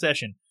back in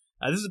session.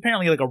 This is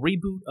apparently like a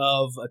reboot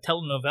of a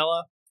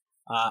telenovela.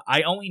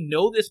 I only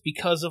know this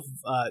because of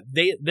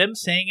them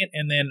saying it,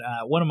 and then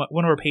one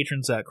of our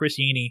patrons, Chris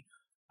Yaney,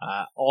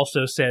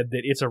 also said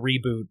that it's a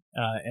reboot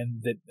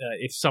and that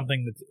it's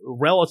something that's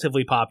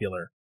relatively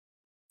popular.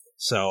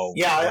 So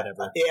yeah,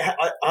 whatever.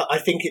 I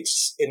think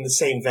it's in the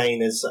same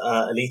vein as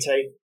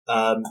Elite.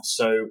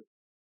 So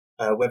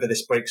whether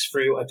this breaks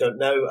through, I don't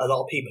know. A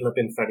lot of people have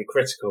been fairly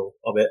critical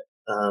of it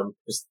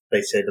because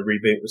they say the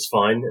reboot was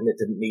fine and it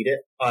didn't need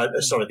it.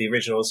 Sorry, the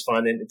original was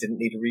fine and it didn't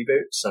need a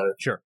reboot. So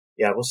sure.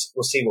 Yeah,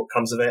 we'll see what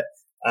comes of it.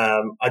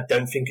 I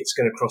don't think it's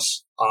going to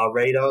cross our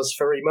radars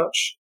very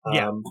much.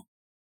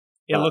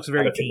 It looks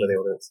very teen.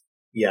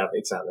 Yeah,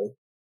 exactly.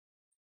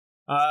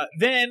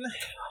 Then,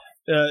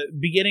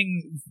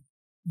 beginning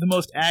the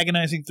most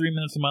agonizing 3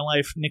 minutes of my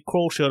life, Nick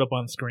Kroll showed up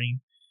on screen,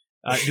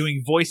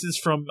 doing voices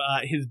from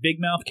his Big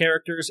Mouth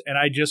characters, and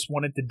I just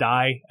wanted to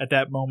die at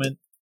that moment.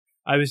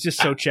 I was just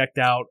so checked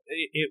out.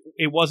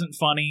 It wasn't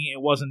funny.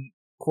 It wasn't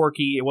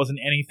quirky. It wasn't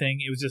anything.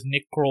 It was just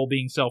Nick Kroll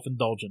being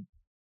self-indulgent.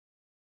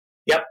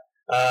 Yep.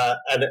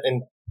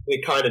 And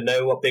we kind of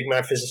know what Big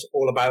Mouth is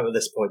all about at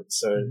this point.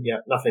 So yeah,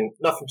 nothing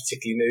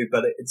particularly new,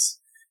 but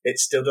it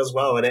still does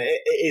well, and it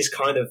is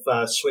kind of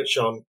switch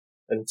on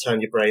and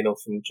turn your brain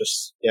off and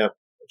just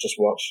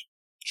watch.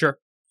 Sure.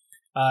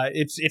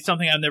 It's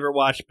something I've never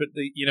watched, but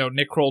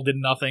Nick Kroll did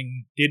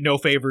no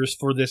favors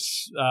for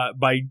this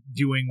by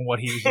doing what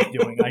he was just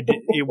doing.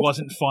 It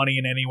wasn't funny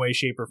in any way,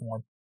 shape, or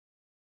form.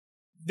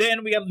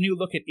 Then we got a new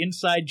look at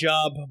Inside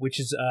Job, which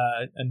is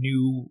going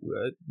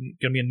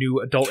to be a new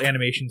adult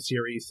animation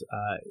series.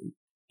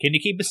 Can You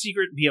Keep a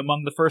Secret? Be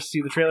among the first to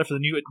see the trailer for the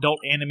new adult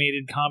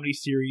animated comedy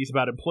series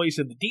about employees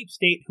of the deep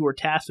state who are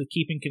tasked with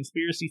keeping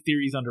conspiracy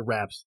theories under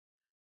wraps.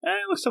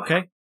 It looks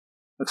okay.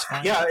 Looks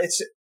fine.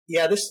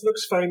 Yeah, this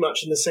looks very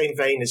much in the same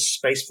vein as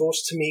Space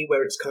Force to me,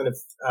 where it's kind of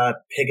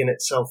pigging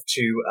itself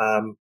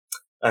to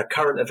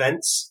current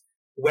events.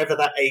 Whether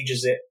that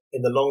ages it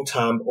in the long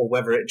term or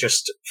whether it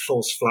just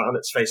falls flat on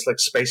its face like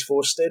Space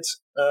Force did,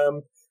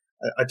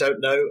 I don't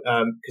know,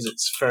 because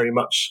it's very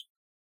much,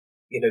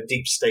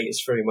 Deep State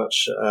is very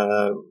much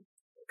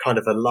kind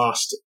of a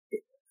last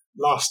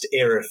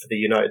era for the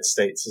United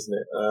States, isn't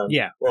it?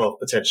 Yeah. Well,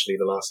 potentially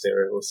the last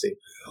era. We'll see.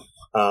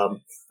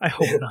 I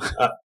hope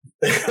not.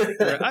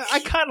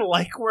 I kind of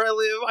like where I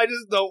live. I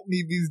just don't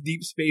need these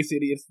deep space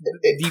idiots,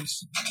 deep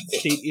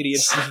state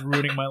idiots, just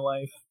ruining my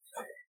life.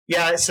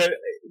 Yeah. So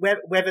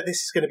whether this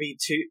is going to be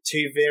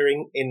too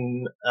veering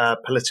in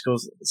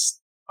politicals,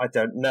 I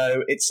don't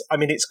know. It's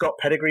got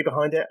pedigree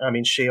behind it. I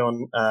mean,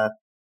 Shion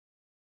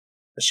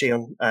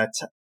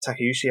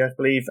Takeuchi, I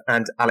believe,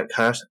 and Alec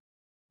Hurt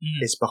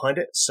is behind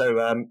it.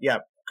 So yeah,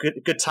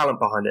 good talent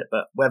behind it.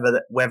 But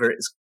whether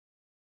it's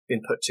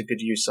been put to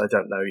good use, I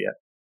don't know yet.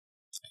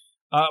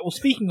 Well,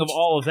 speaking of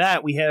all of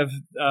that, we have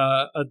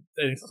an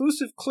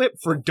exclusive clip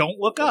for Don't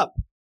Look Up.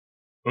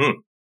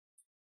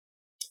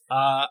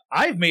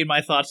 I've made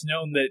my thoughts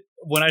known that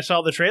when I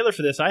saw the trailer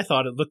for this, I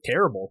thought it looked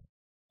terrible.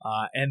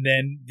 And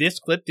then this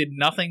clip did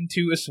nothing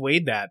to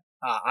assuage that.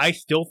 I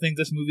still think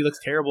this movie looks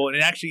terrible, and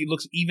it actually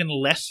looks even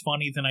less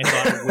funny than I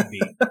thought it would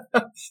be.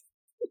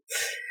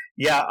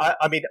 Yeah,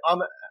 I'm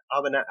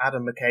an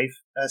Adam McKay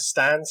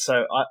stan,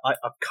 so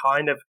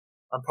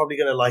I'm probably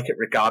going to like it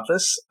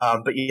regardless.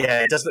 But yeah,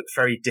 it does look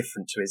very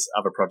different to his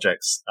other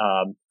projects.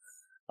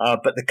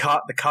 But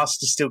the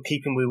cast is still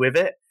keeping me with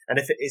it, and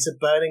if it is a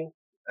burning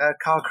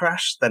car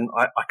crash, then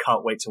I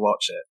can't wait to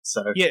watch it.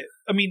 So yeah,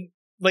 I mean,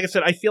 like I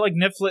said, I feel like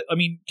Netflix. I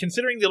mean,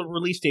 considering the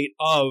release date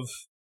of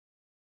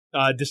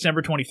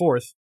December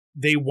 24th,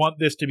 they want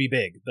this to be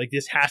big. Like,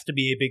 this has to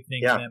be a big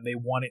thing for them. They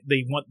want it.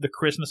 They want the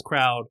Christmas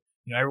crowd.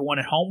 Everyone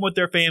at home with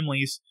their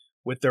families,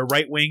 with their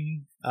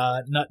right-wing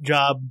nut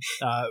job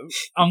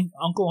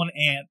uncle and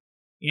aunt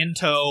in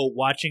tow,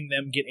 watching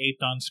them get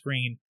aped on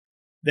screen.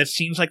 That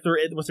seems like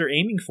what they're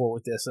aiming for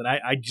with this, and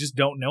I just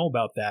don't know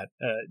about that.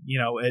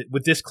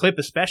 With this clip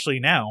especially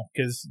now,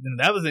 because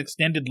that was an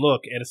extended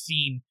look at a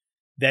scene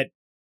that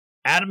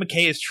Adam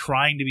McKay is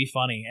trying to be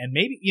funny, and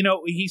maybe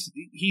he's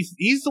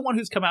the one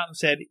who's come out and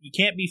said you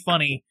can't be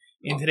funny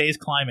in today's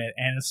climate,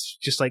 and it's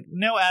just like,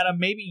 no, Adam,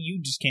 maybe you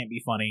just can't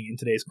be funny in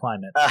today's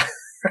climate.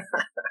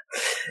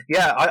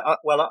 Yeah, I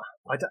don't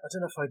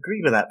know if I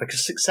agree with that,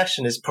 because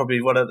Succession is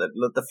probably one of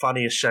the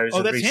funniest shows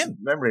of recent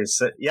memories.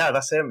 So, yeah,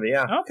 that's him.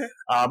 Yeah.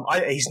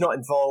 Okay. He's not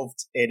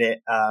involved in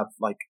it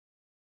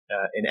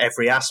in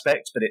every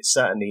aspect, but it's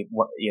certainly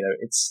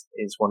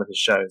it's one of his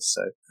shows.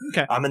 So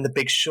okay. And The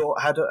Big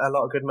Short had a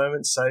lot of good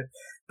moments. So,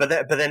 but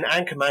then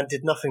Anchorman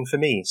did nothing for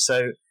me.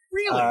 So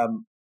really.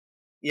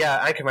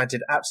 Yeah, Anchorman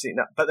did absolutely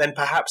not. But then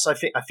perhaps I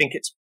think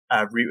it's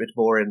rooted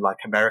more in like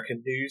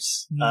American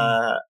news,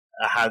 how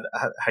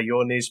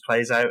your news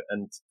plays out,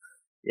 and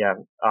yeah,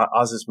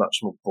 ours is much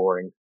more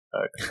boring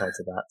compared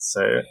to that.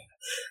 So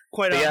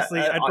quite honestly,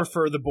 I'd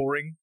prefer the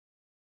boring.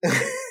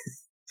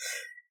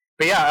 But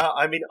But yeah,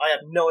 I mean, I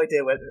have no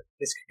idea where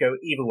this could go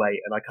either way,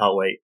 and I can't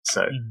wait.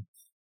 So.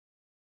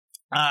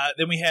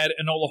 Then we had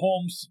Enola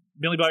Holmes.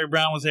 Millie Bobby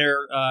Brown was there.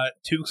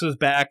 Tukes was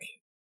back.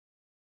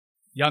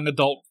 Young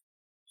adult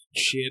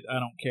shit. I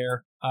don't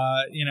care.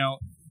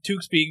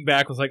 Tukes being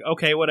back was like,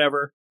 okay,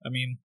 whatever. I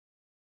mean,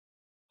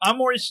 I'm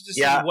more interested to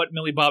see what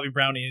Millie Bobby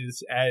Brown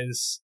is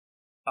as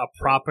a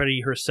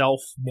property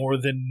herself more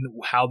than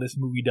how this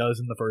movie does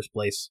in the first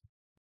place.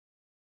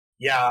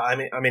 Yeah, I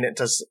mean, it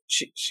does.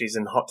 She's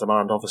in hot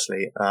demand,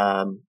 obviously,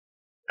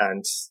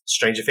 and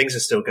Stranger Things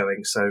is still going.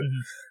 So,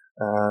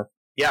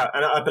 yeah,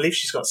 and I believe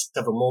she's got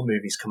several more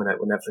movies coming out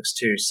with Netflix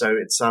too. So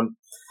it's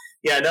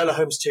Enola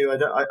Holmes too.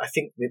 I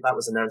think that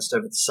was announced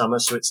over the summer,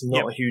 so it's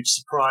not a huge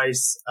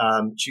surprise.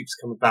 Duke's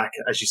coming back,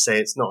 as you say.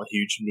 It's not a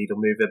huge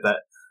needle mover, but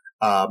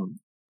I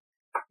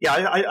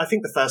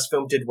think the first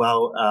film did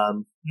well.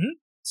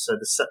 So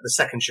the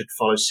second should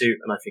follow suit,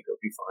 and I think it'll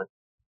be fine.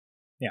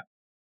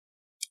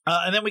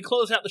 And then we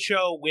close out the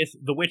show with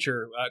The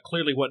Witcher,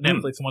 clearly what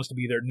Netflix wants to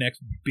be their next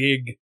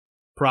big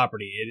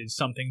property. It is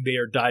something they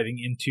are diving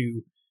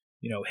into,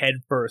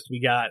 head first.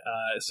 We got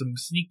some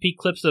sneak peek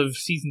clips of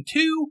Season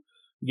 2.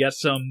 We got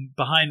some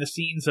behind the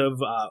scenes of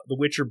The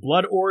Witcher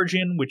Blood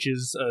Origin, which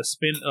is a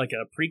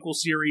prequel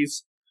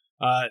series.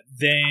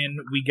 Then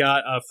we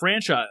got a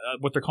franchise,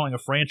 what they're calling a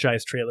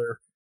franchise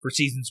trailer for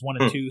seasons 1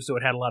 and 2, so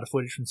it had a lot of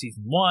footage from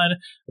season 1,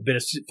 a bit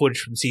of footage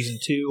from season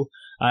 2,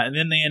 and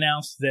then they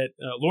announced that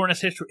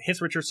Lawrence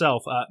Hissrich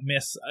herself,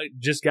 Miss,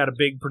 just got a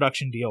big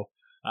production deal.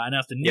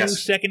 Announced a new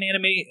second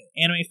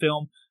anime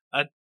film,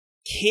 a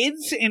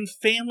kids and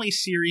family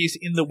series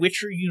in the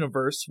Witcher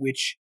universe,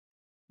 which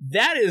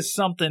that is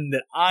something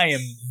that I am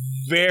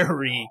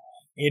very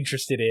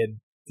interested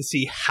in to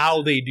see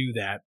how they do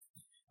that.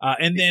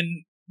 And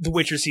then The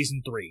Witcher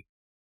Season 3.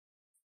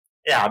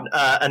 Yeah,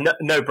 a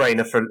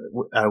no-brainer for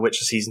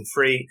Witcher Season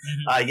 3.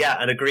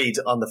 And agreed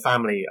on the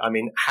family. I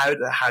mean,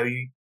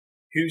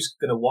 who's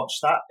going to watch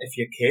that if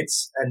you're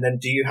kids? And then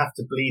do you have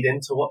to bleed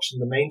into watching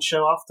the main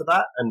show after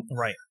that? And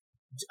right.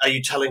 Are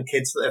you telling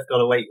kids that they've got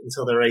to wait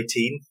until they're 18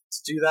 to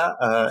do that?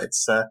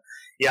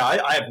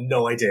 I have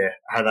no idea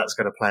how that's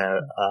going to play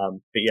out.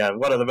 But yeah,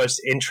 one of the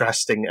most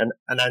interesting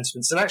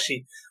announcements, and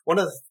actually one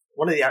of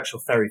the actual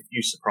very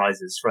few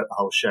surprises throughout the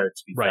whole show,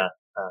 to be fair.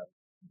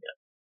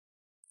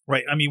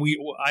 Right. I mean,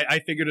 I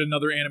figured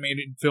another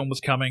animated film was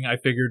coming. I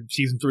figured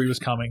season 3 was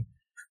coming.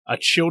 A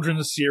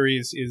children's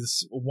series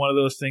is one of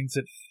those things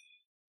that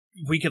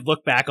we could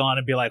look back on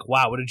and be like,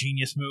 wow, what a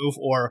genius move,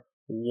 or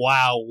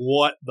wow,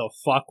 what the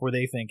fuck were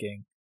they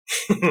thinking?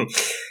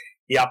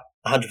 Yeah,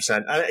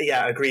 100%.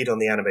 Agreed on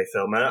the anime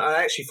film. And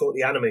I actually thought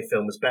the anime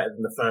film was better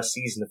than the first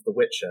season of The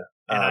Witcher,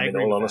 in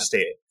all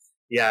honesty.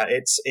 Yeah,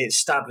 it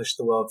established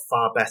the world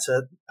far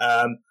better.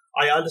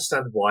 I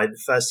understand why the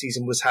first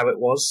season was how it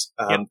was,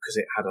 because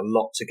it had a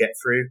lot to get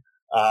through.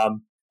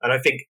 And I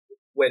think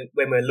when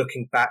we're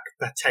looking back,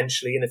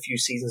 potentially in a few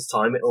seasons'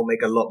 time, it'll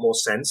make a lot more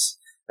sense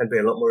and be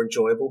a lot more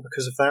enjoyable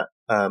because of that.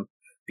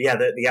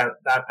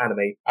 That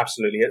anime,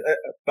 absolutely.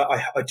 But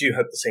I do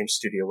hope the same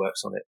studio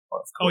works on it, of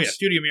course. Oh, yeah,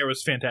 Studio Mir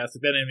was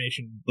fantastic. That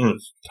animation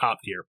was top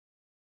tier.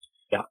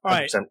 Yeah, 100%. All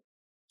right.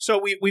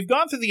 So we've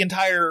gone through the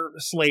entire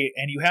slate,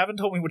 and you haven't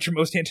told me what your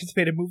most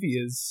anticipated movie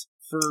is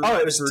for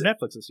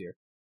Netflix this year.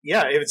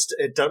 Yeah,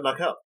 it Don't Look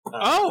Up.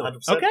 100%.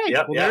 Okay.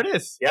 Yeah, there it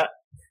is. Yeah.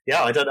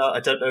 I don't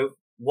know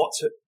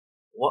what's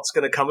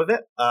going to come of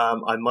it.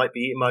 I might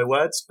be eating my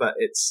words, but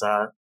it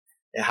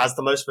has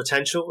the most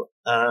potential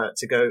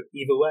to go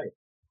either way.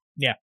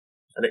 Yeah,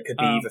 and it could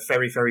be either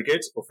very, very good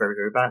or very,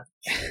 very bad.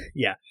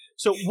 Yeah.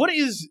 So, what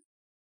is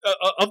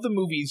of the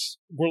movies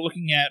we're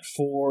looking at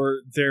for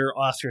their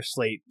Oscar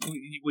slate?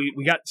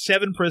 We got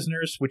Seven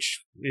Prisoners,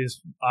 which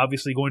is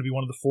obviously going to be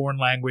one of the foreign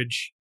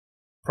language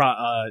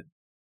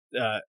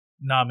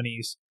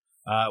nominees.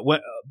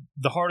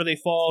 The Harder They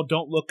Fall,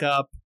 Don't Look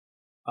Up.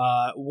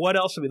 What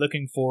else are we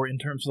looking for in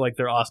terms of like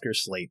their Oscar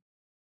slate?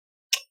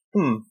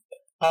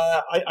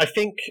 I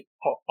think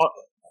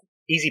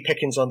easy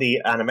pickings on the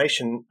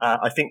animation.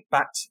 I think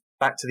Back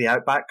to the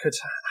Outback could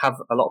have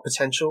a lot of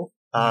potential.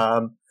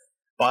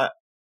 But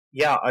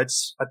yeah, I'd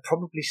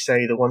probably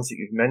say the ones that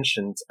you've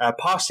mentioned.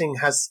 Passing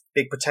has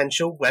big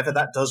potential. Whether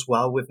that does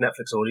well with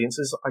Netflix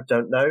audiences, I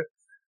don't know.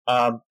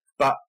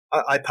 But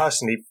I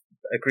personally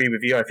agree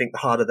with you. I think The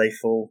Harder They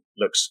Fall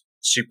looks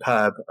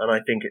superb, and I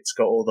think it's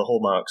got all the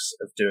hallmarks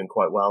of doing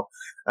quite well.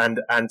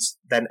 And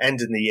then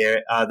ending the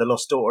year, The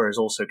Lost Daughter is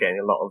also getting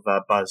a lot of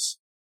buzz.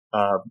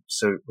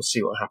 So we'll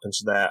see what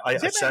happens there. I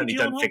certainly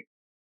don't think.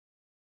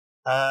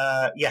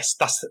 Yes,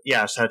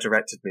 it's her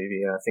directed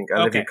movie. I think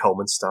Olivia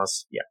Colman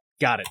stars. Yeah,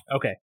 got it.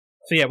 Okay,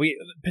 so yeah, we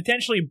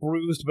potentially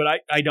Bruised, but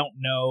I don't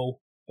know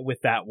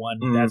with that one.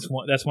 That's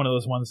one of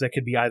those ones that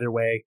could be either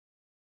way.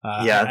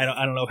 I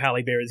don't know if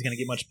Halle Berry is going to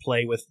get much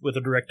play with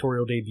a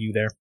directorial debut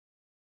there.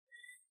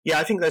 Yeah,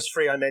 I think those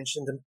three I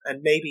mentioned,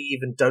 and maybe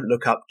even Don't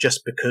Look Up,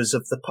 just because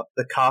of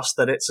the cast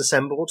that it's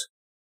assembled.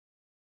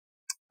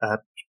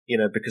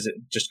 Because it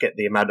just get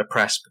the amount of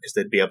press because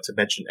they'd be able to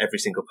mention every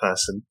single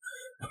person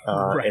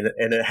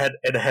in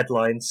a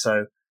headline.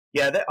 So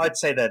Yeah, I'd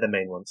say they're the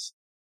main ones.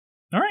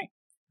 All right.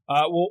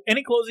 Well,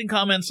 any closing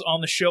comments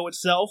on the show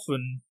itself?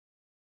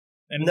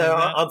 No,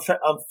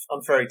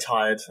 I'm very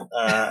tired,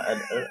 and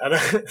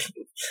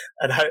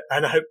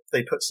I hope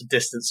they put some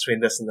distance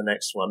between this and the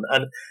next one.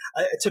 And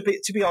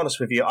to be honest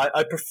with you,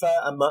 I prefer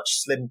a much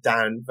slimmed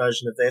down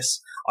version of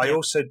this. I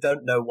also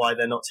don't know why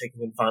they're not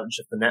taking advantage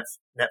of the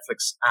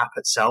Netflix app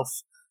itself.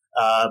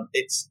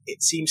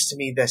 It seems to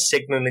me they're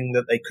signaling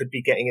that they could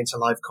be getting into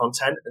live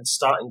content and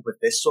starting with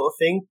this sort of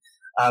thing,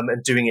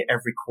 and doing it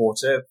every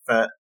quarter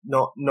for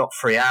not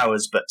 3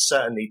 hours, but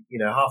certainly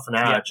half an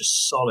hour,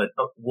 just solid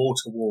wall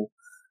to wall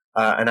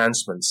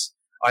announcements.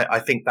 I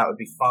think that would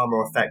be far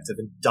more effective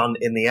and done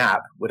in the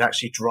app would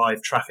actually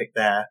drive traffic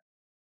there.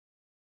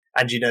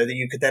 And that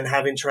you could then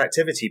have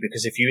interactivity,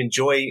 because if you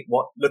enjoy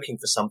looking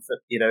for something,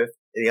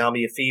 the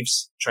Army of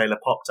Thieves trailer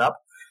popped up,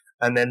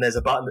 and then there's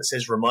a button that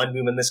says "Remind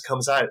me when this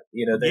comes out."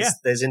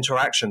 There's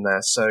interaction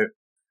there. So,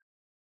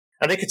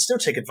 and they could still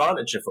take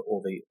advantage of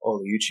all the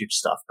YouTube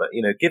stuff, but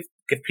give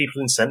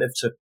people incentive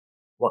to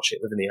watch it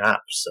within the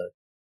app. So,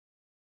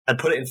 and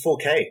put it in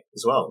 4K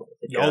as well.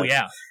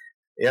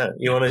 Yeah,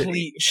 you want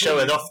to show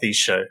it off these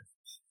show.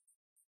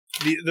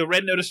 The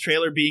Red Notice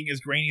trailer being as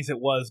grainy as it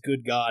was,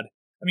 good God.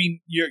 I mean,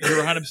 you're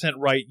 100%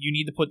 right. You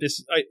need to put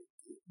this.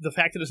 The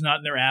fact that it's not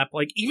in their app,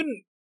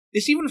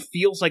 this even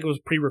feels like it was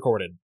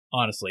pre-recorded.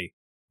 Honestly,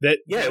 it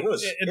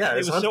was. It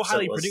was so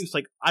highly produced.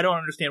 I don't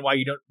understand why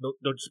you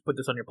don't just put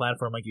this on your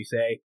platform, like you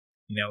say.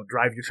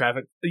 Drive your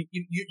traffic.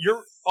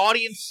 Your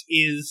audience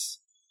is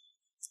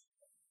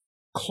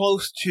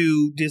close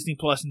to Disney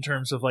Plus in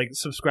terms of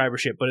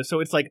subscribership, but it's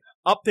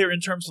up there in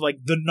terms of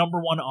the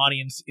number one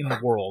audience in the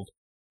world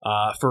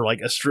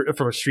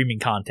for streaming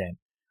content.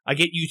 I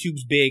get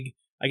YouTube's big,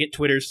 I get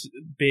Twitter's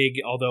big,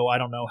 although I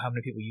don't know how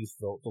many people use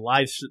the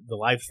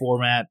live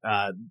format.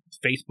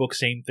 Facebook,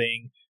 same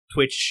thing.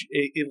 Twitch,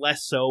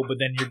 less so, but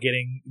then you're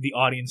getting the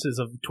audiences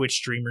of Twitch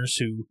streamers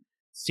who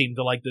seem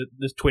to like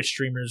the Twitch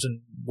streamers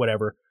and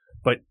whatever.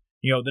 But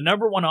the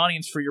number one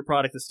audience for your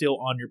product is still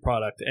on your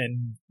product,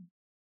 and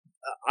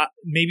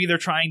maybe they're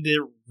trying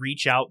to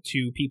reach out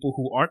to people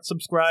who aren't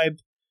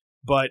subscribed,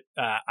 but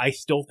I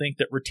still think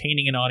that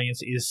retaining an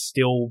audience is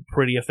still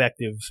pretty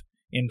effective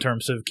in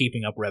terms of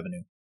keeping up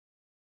revenue.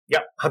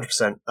 Yeah, 100%.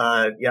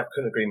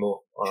 Couldn't agree more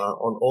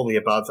on all the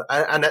above.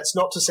 And that's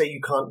not to say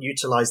you can't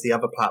utilize the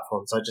other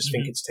platforms. I just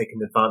think it's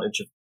taking advantage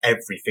of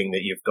everything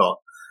that you've got.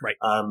 Right.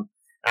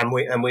 And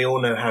we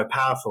all know how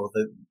powerful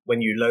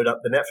when you load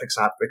up the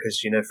Netflix app, because,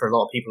 for a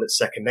lot of people it's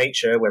second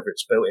nature, whether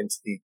it's built into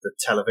the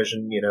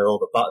television, or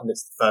the button,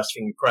 it's the first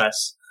thing you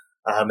press.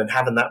 And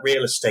having that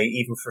real estate,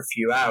 even for a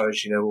few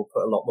hours, will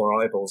put a lot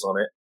more eyeballs on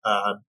it.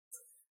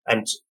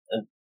 And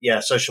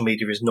social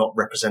media is not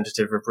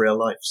representative of real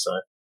life. So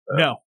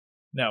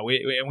no,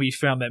 we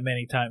found that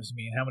many times. I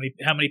mean,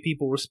 how many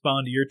people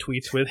respond to your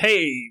tweets with,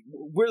 "Hey,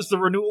 where's the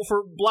renewal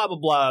for blah blah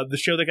blah, the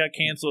show that got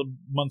canceled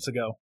months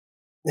ago?"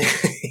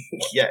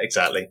 Yeah,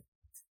 exactly.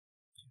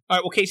 All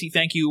right, well, Casey,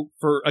 thank you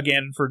for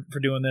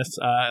doing this.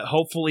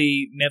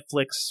 Hopefully,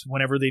 Netflix,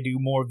 whenever they do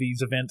more of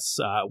these events,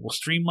 will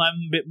streamline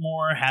them a bit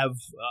more, have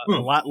a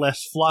lot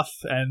less fluff,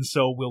 and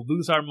so we'll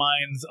lose our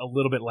minds a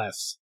little bit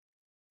less.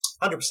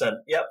 100%.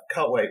 Yep,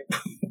 can't wait.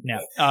 Now,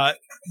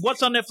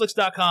 what's on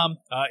Netflix.com?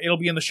 It'll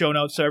be in the show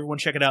notes, so everyone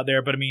check it out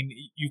there. But I mean,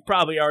 you've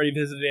probably already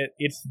visited it.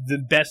 It's the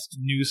best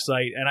news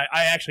site, and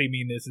I actually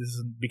mean this. This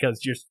isn't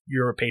because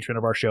you're a patron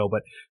of our show,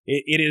 but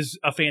it is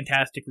a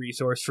fantastic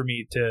resource for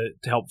me to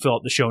help fill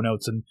out the show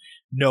notes and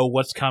know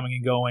what's coming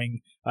and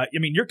going. I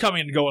mean, your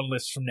coming and going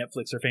lists from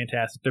Netflix are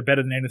fantastic. They're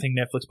better than anything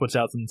Netflix puts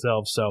out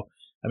themselves. So,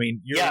 I mean,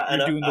 you're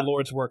doing the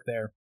Lord's work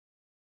there.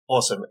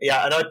 Awesome.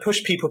 Yeah, and I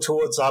push people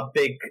towards our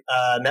big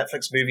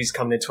Netflix movies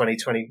coming in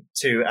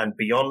 2022 and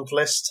beyond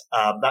list.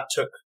 That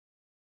took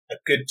a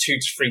good 2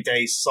 to 3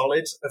 days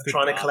solid of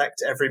trying to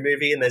collect every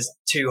movie, and there's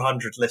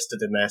 200 listed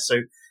in there.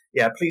 So,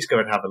 yeah, please go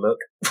and have a look.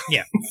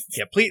 Yeah.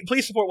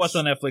 Please support What's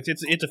on Netflix.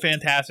 It's a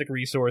fantastic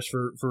resource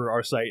for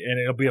our site, and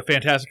it'll be a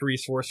fantastic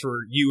resource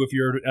for you if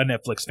you're a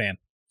Netflix fan.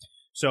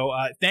 So,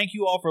 thank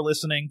you all for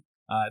listening.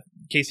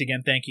 Casey,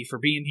 again, thank you for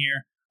being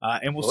here,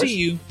 and we'll see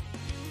you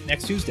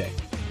next Tuesday.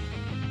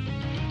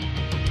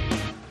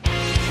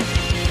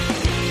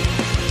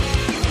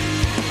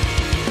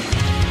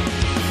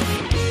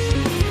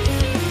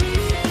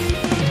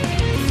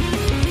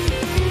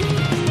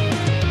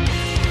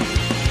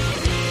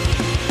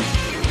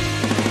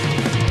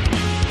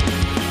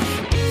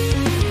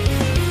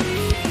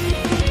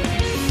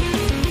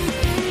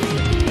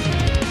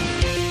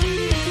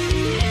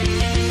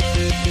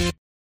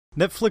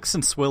 Netflix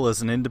and Swill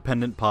is an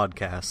independent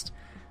podcast.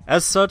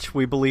 As such,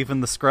 we believe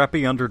in the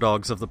scrappy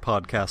underdogs of the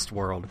podcast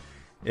world.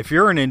 If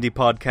you're an indie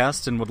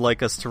podcast and would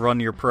like us to run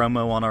your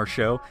promo on our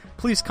show,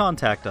 please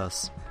contact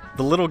us.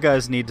 The little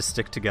guys need to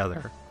stick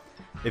together.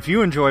 If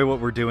you enjoy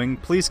what we're doing,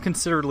 please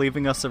consider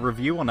leaving us a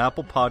review on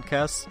Apple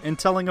Podcasts and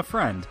telling a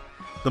friend.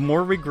 The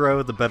more we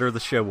grow, the better the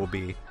show will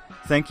be.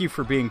 Thank you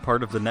for being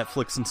part of the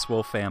Netflix and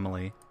Swill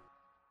family.